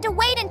we had to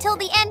wait until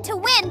the end to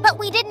win, but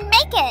we didn't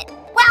make it.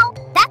 Well,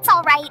 that's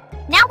all right.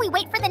 Now we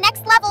wait for the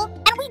next level,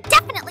 and we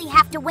definitely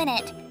have to win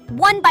it.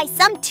 Won by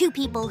some 2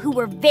 people who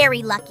were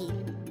very lucky.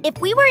 If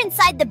we were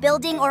inside the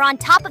building or on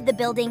top of the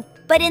building,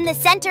 but in the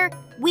center,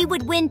 we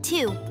would win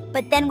too.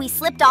 But then we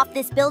slipped off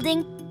this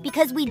building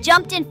because we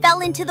jumped and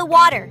fell into the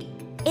water.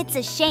 It's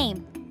a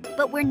shame,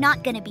 but we're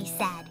not gonna be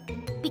sad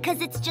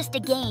because it's just a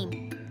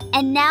game.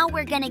 And now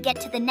we're gonna get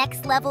to the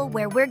next level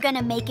where we're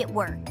gonna make it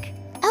work.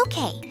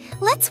 Okay,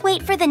 let's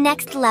wait for the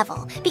next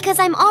level, because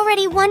I'm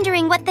already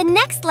wondering what the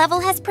next level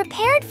has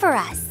prepared for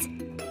us.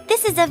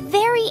 This is a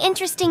very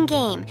interesting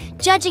game,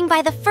 judging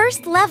by the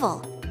first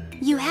level.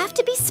 You have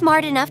to be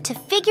smart enough to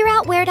figure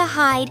out where to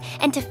hide,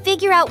 and to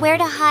figure out where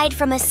to hide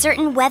from a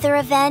certain weather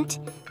event.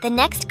 The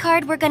next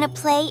card we're gonna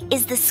play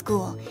is the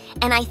school,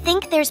 and I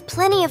think there's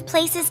plenty of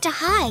places to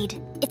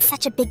hide. It's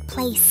such a big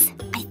place.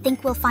 I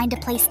think we'll find a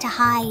place to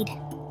hide.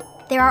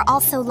 There are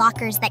also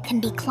lockers that can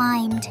be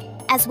climbed,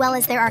 as well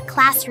as there are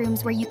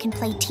classrooms where you can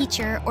play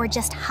teacher or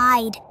just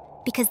hide,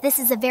 because this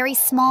is a very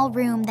small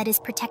room that is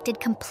protected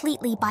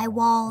completely by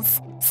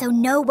walls, so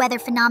no weather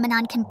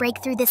phenomenon can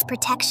break through this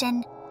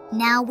protection.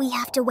 Now we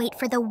have to wait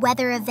for the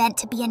weather event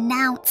to be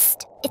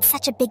announced. It's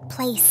such a big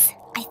place.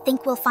 I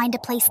think we'll find a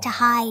place to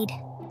hide.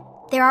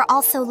 There are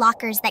also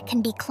lockers that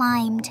can be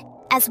climbed,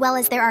 as well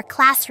as there are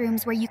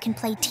classrooms where you can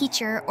play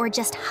teacher or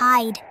just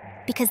hide,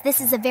 because this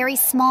is a very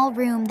small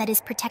room that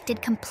is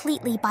protected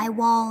completely by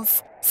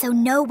walls, so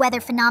no weather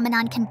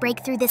phenomenon can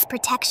break through this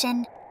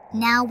protection.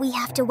 Now we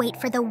have to wait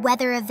for the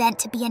weather event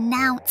to be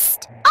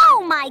announced.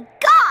 Oh my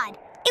God!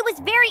 It was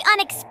very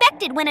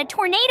unexpected when a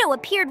tornado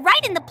appeared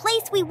right in the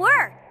place we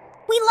were.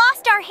 We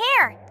lost our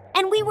hair,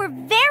 and we were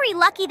very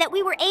lucky that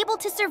we were able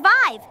to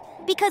survive,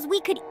 because we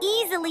could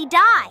easily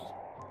die.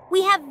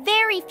 We have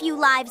very few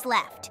lives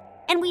left,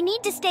 and we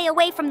need to stay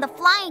away from the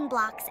flying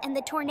blocks and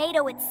the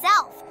tornado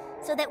itself,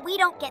 so that we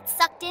don't get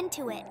sucked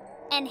into it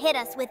and hit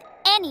us with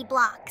any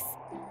blocks.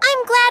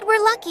 I'm glad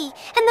we're lucky,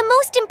 and the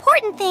most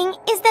important thing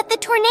is that the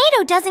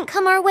tornado doesn't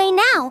come our way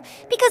now,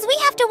 because we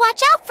have to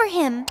watch out for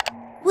him.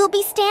 We'll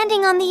be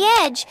standing on the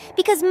edge,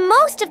 because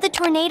most of the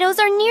tornadoes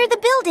are near the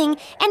building,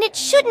 and it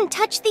shouldn't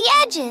touch the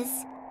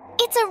edges.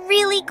 It's a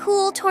really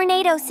cool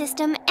tornado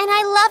system, and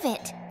I love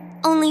it.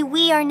 Only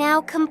we are now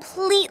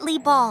completely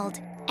bald,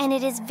 and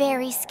it is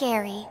very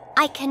scary.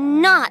 I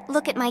cannot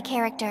look at my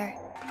character.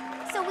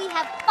 So we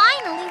have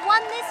finally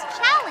won this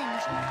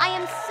challenge. I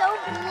am so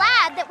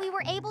glad that we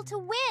were able to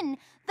win,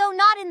 though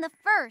not in the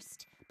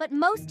first, but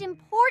most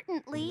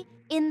importantly,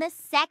 in the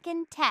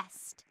second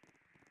test.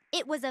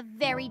 It was a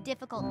very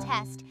difficult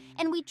test,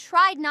 and we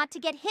tried not to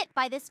get hit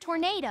by this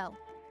tornado.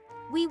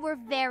 We were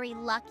very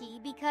lucky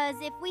because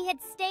if we had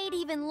stayed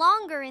even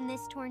longer in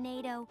this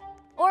tornado,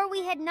 or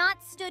we had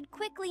not stood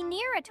quickly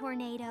near a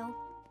tornado,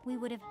 we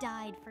would have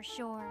died for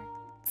sure.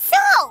 So,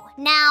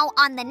 now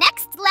on the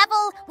next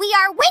level, we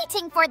are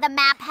waiting for the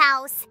map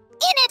house.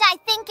 In it, I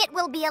think it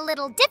will be a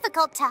little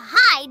difficult to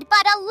hide,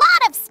 but a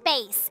lot of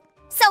space.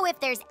 So if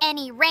there's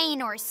any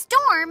rain or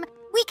storm,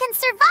 we can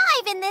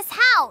survive in this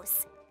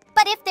house.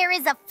 But if there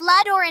is a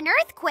flood or an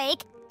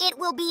earthquake, it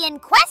will be in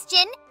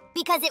question,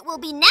 because it will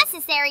be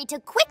necessary to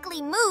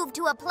quickly move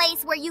to a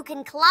place where you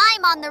can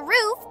climb on the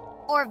roof,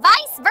 or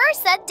vice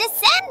versa,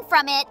 descend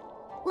from it.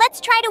 Let's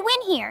try to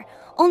win here.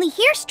 Only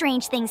here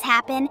strange things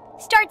happen.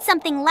 Start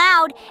something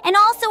loud, and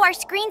also our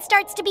screen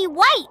starts to be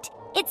white.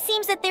 It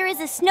seems that there is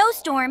a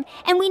snowstorm,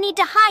 and we need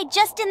to hide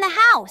just in the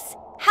house.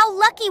 How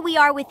lucky we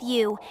are with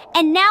you.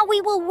 And now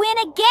we will win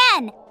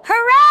again.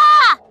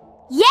 Hurrah!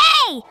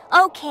 Yay!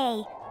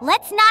 Okay,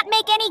 let's not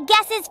make any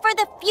guesses for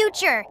the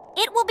future.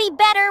 It will be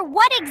better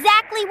what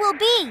exactly will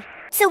be.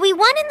 So we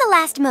won in the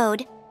last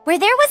mode, where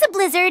there was a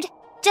blizzard,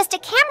 just a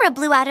camera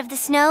blew out of the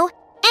snow,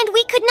 and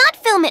we could not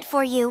film it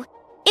for you.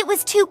 It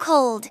was too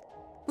cold.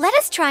 Let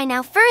us try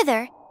now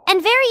further,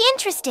 and very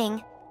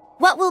interesting.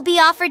 What will be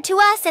offered to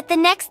us at the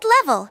next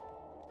level?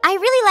 I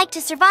really like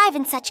to survive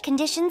in such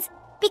conditions,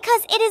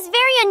 because it is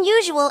very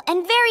unusual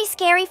and very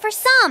scary for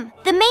some.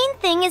 The main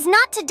thing is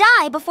not to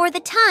die before the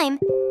time,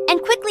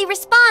 and quickly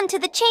respond to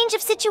the change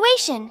of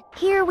situation.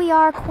 Here we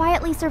are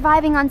quietly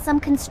surviving on some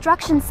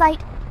construction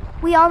site.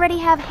 We already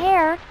have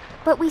hair,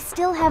 but we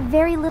still have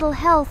very little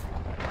health.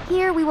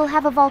 Here we will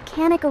have a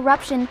volcanic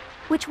eruption,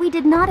 which we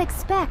did not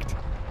expect.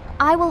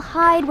 I will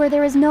hide where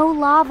there is no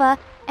lava,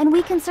 and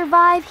we can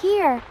survive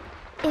here.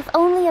 If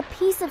only a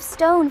piece of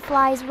stone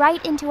flies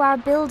right into our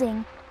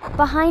building,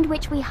 behind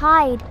which we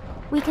hide,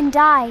 we can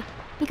die,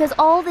 because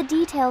all the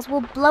details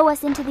will blow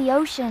us into the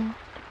ocean.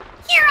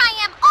 Here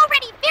I am,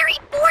 already very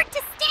bored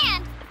to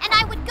stand, and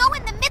I would go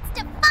in the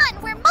midst of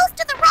fun where most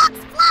of the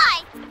rocks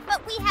fly.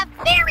 But we have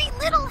very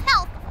little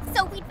health,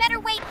 so we'd better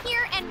wait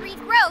here and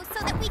regrow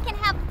so that we can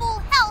have full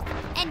health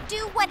and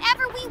do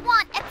whatever we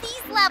want at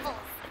these levels.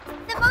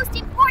 The most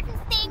important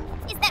thing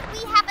is that we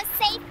have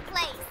a safe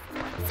place.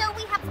 So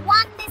we have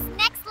won this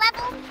next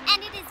level,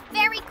 and it is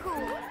very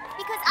cool,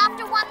 because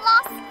after one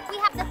loss, we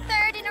have the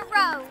third in a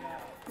row.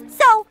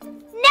 So,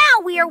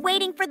 now we are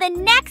waiting for the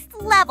next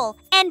level,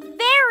 and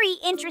very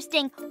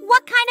interesting,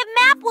 what kind of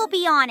map will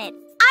be on it?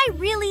 I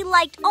really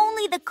liked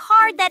only the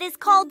card that is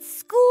called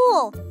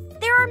School.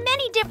 There are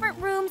many different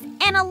rooms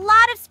and a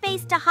lot of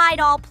space to hide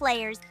all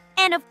players,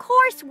 and of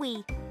course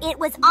It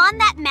was on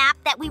that map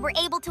that we were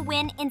able to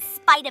win in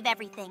spite of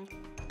everything.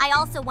 I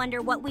also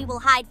wonder what we will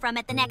hide from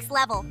at the next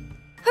level.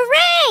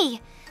 Hooray!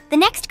 The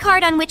next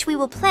card on which we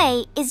will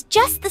play is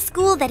just the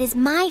school that is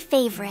my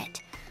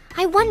favorite.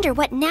 I wonder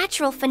what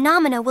natural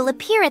phenomena will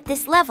appear at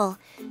this level,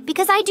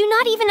 because I do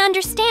not even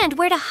understand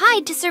where to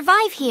hide to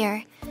survive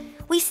here.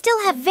 We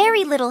still have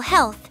very little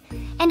health,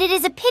 and it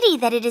is a pity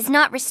that it is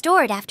not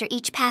restored after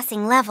each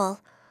passing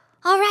level.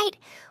 All right,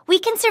 we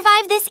can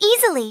survive this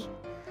easily.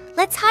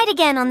 Let's hide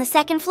again on the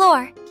second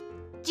floor.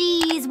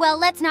 Geez, well,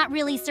 let's not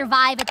really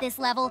survive at this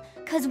level,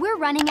 'cause we're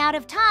running out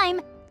of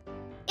time.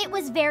 It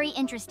was very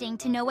interesting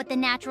to know what the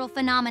natural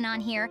phenomenon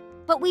here,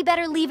 but we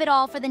better leave it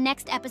all for the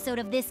next episode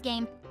of this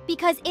game,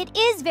 because it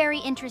is very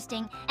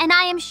interesting, and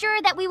I am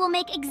sure that we will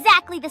make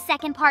exactly the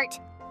second part.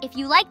 If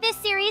you like this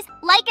series,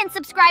 like and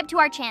subscribe to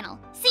our channel.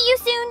 See you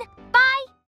soon. Bye!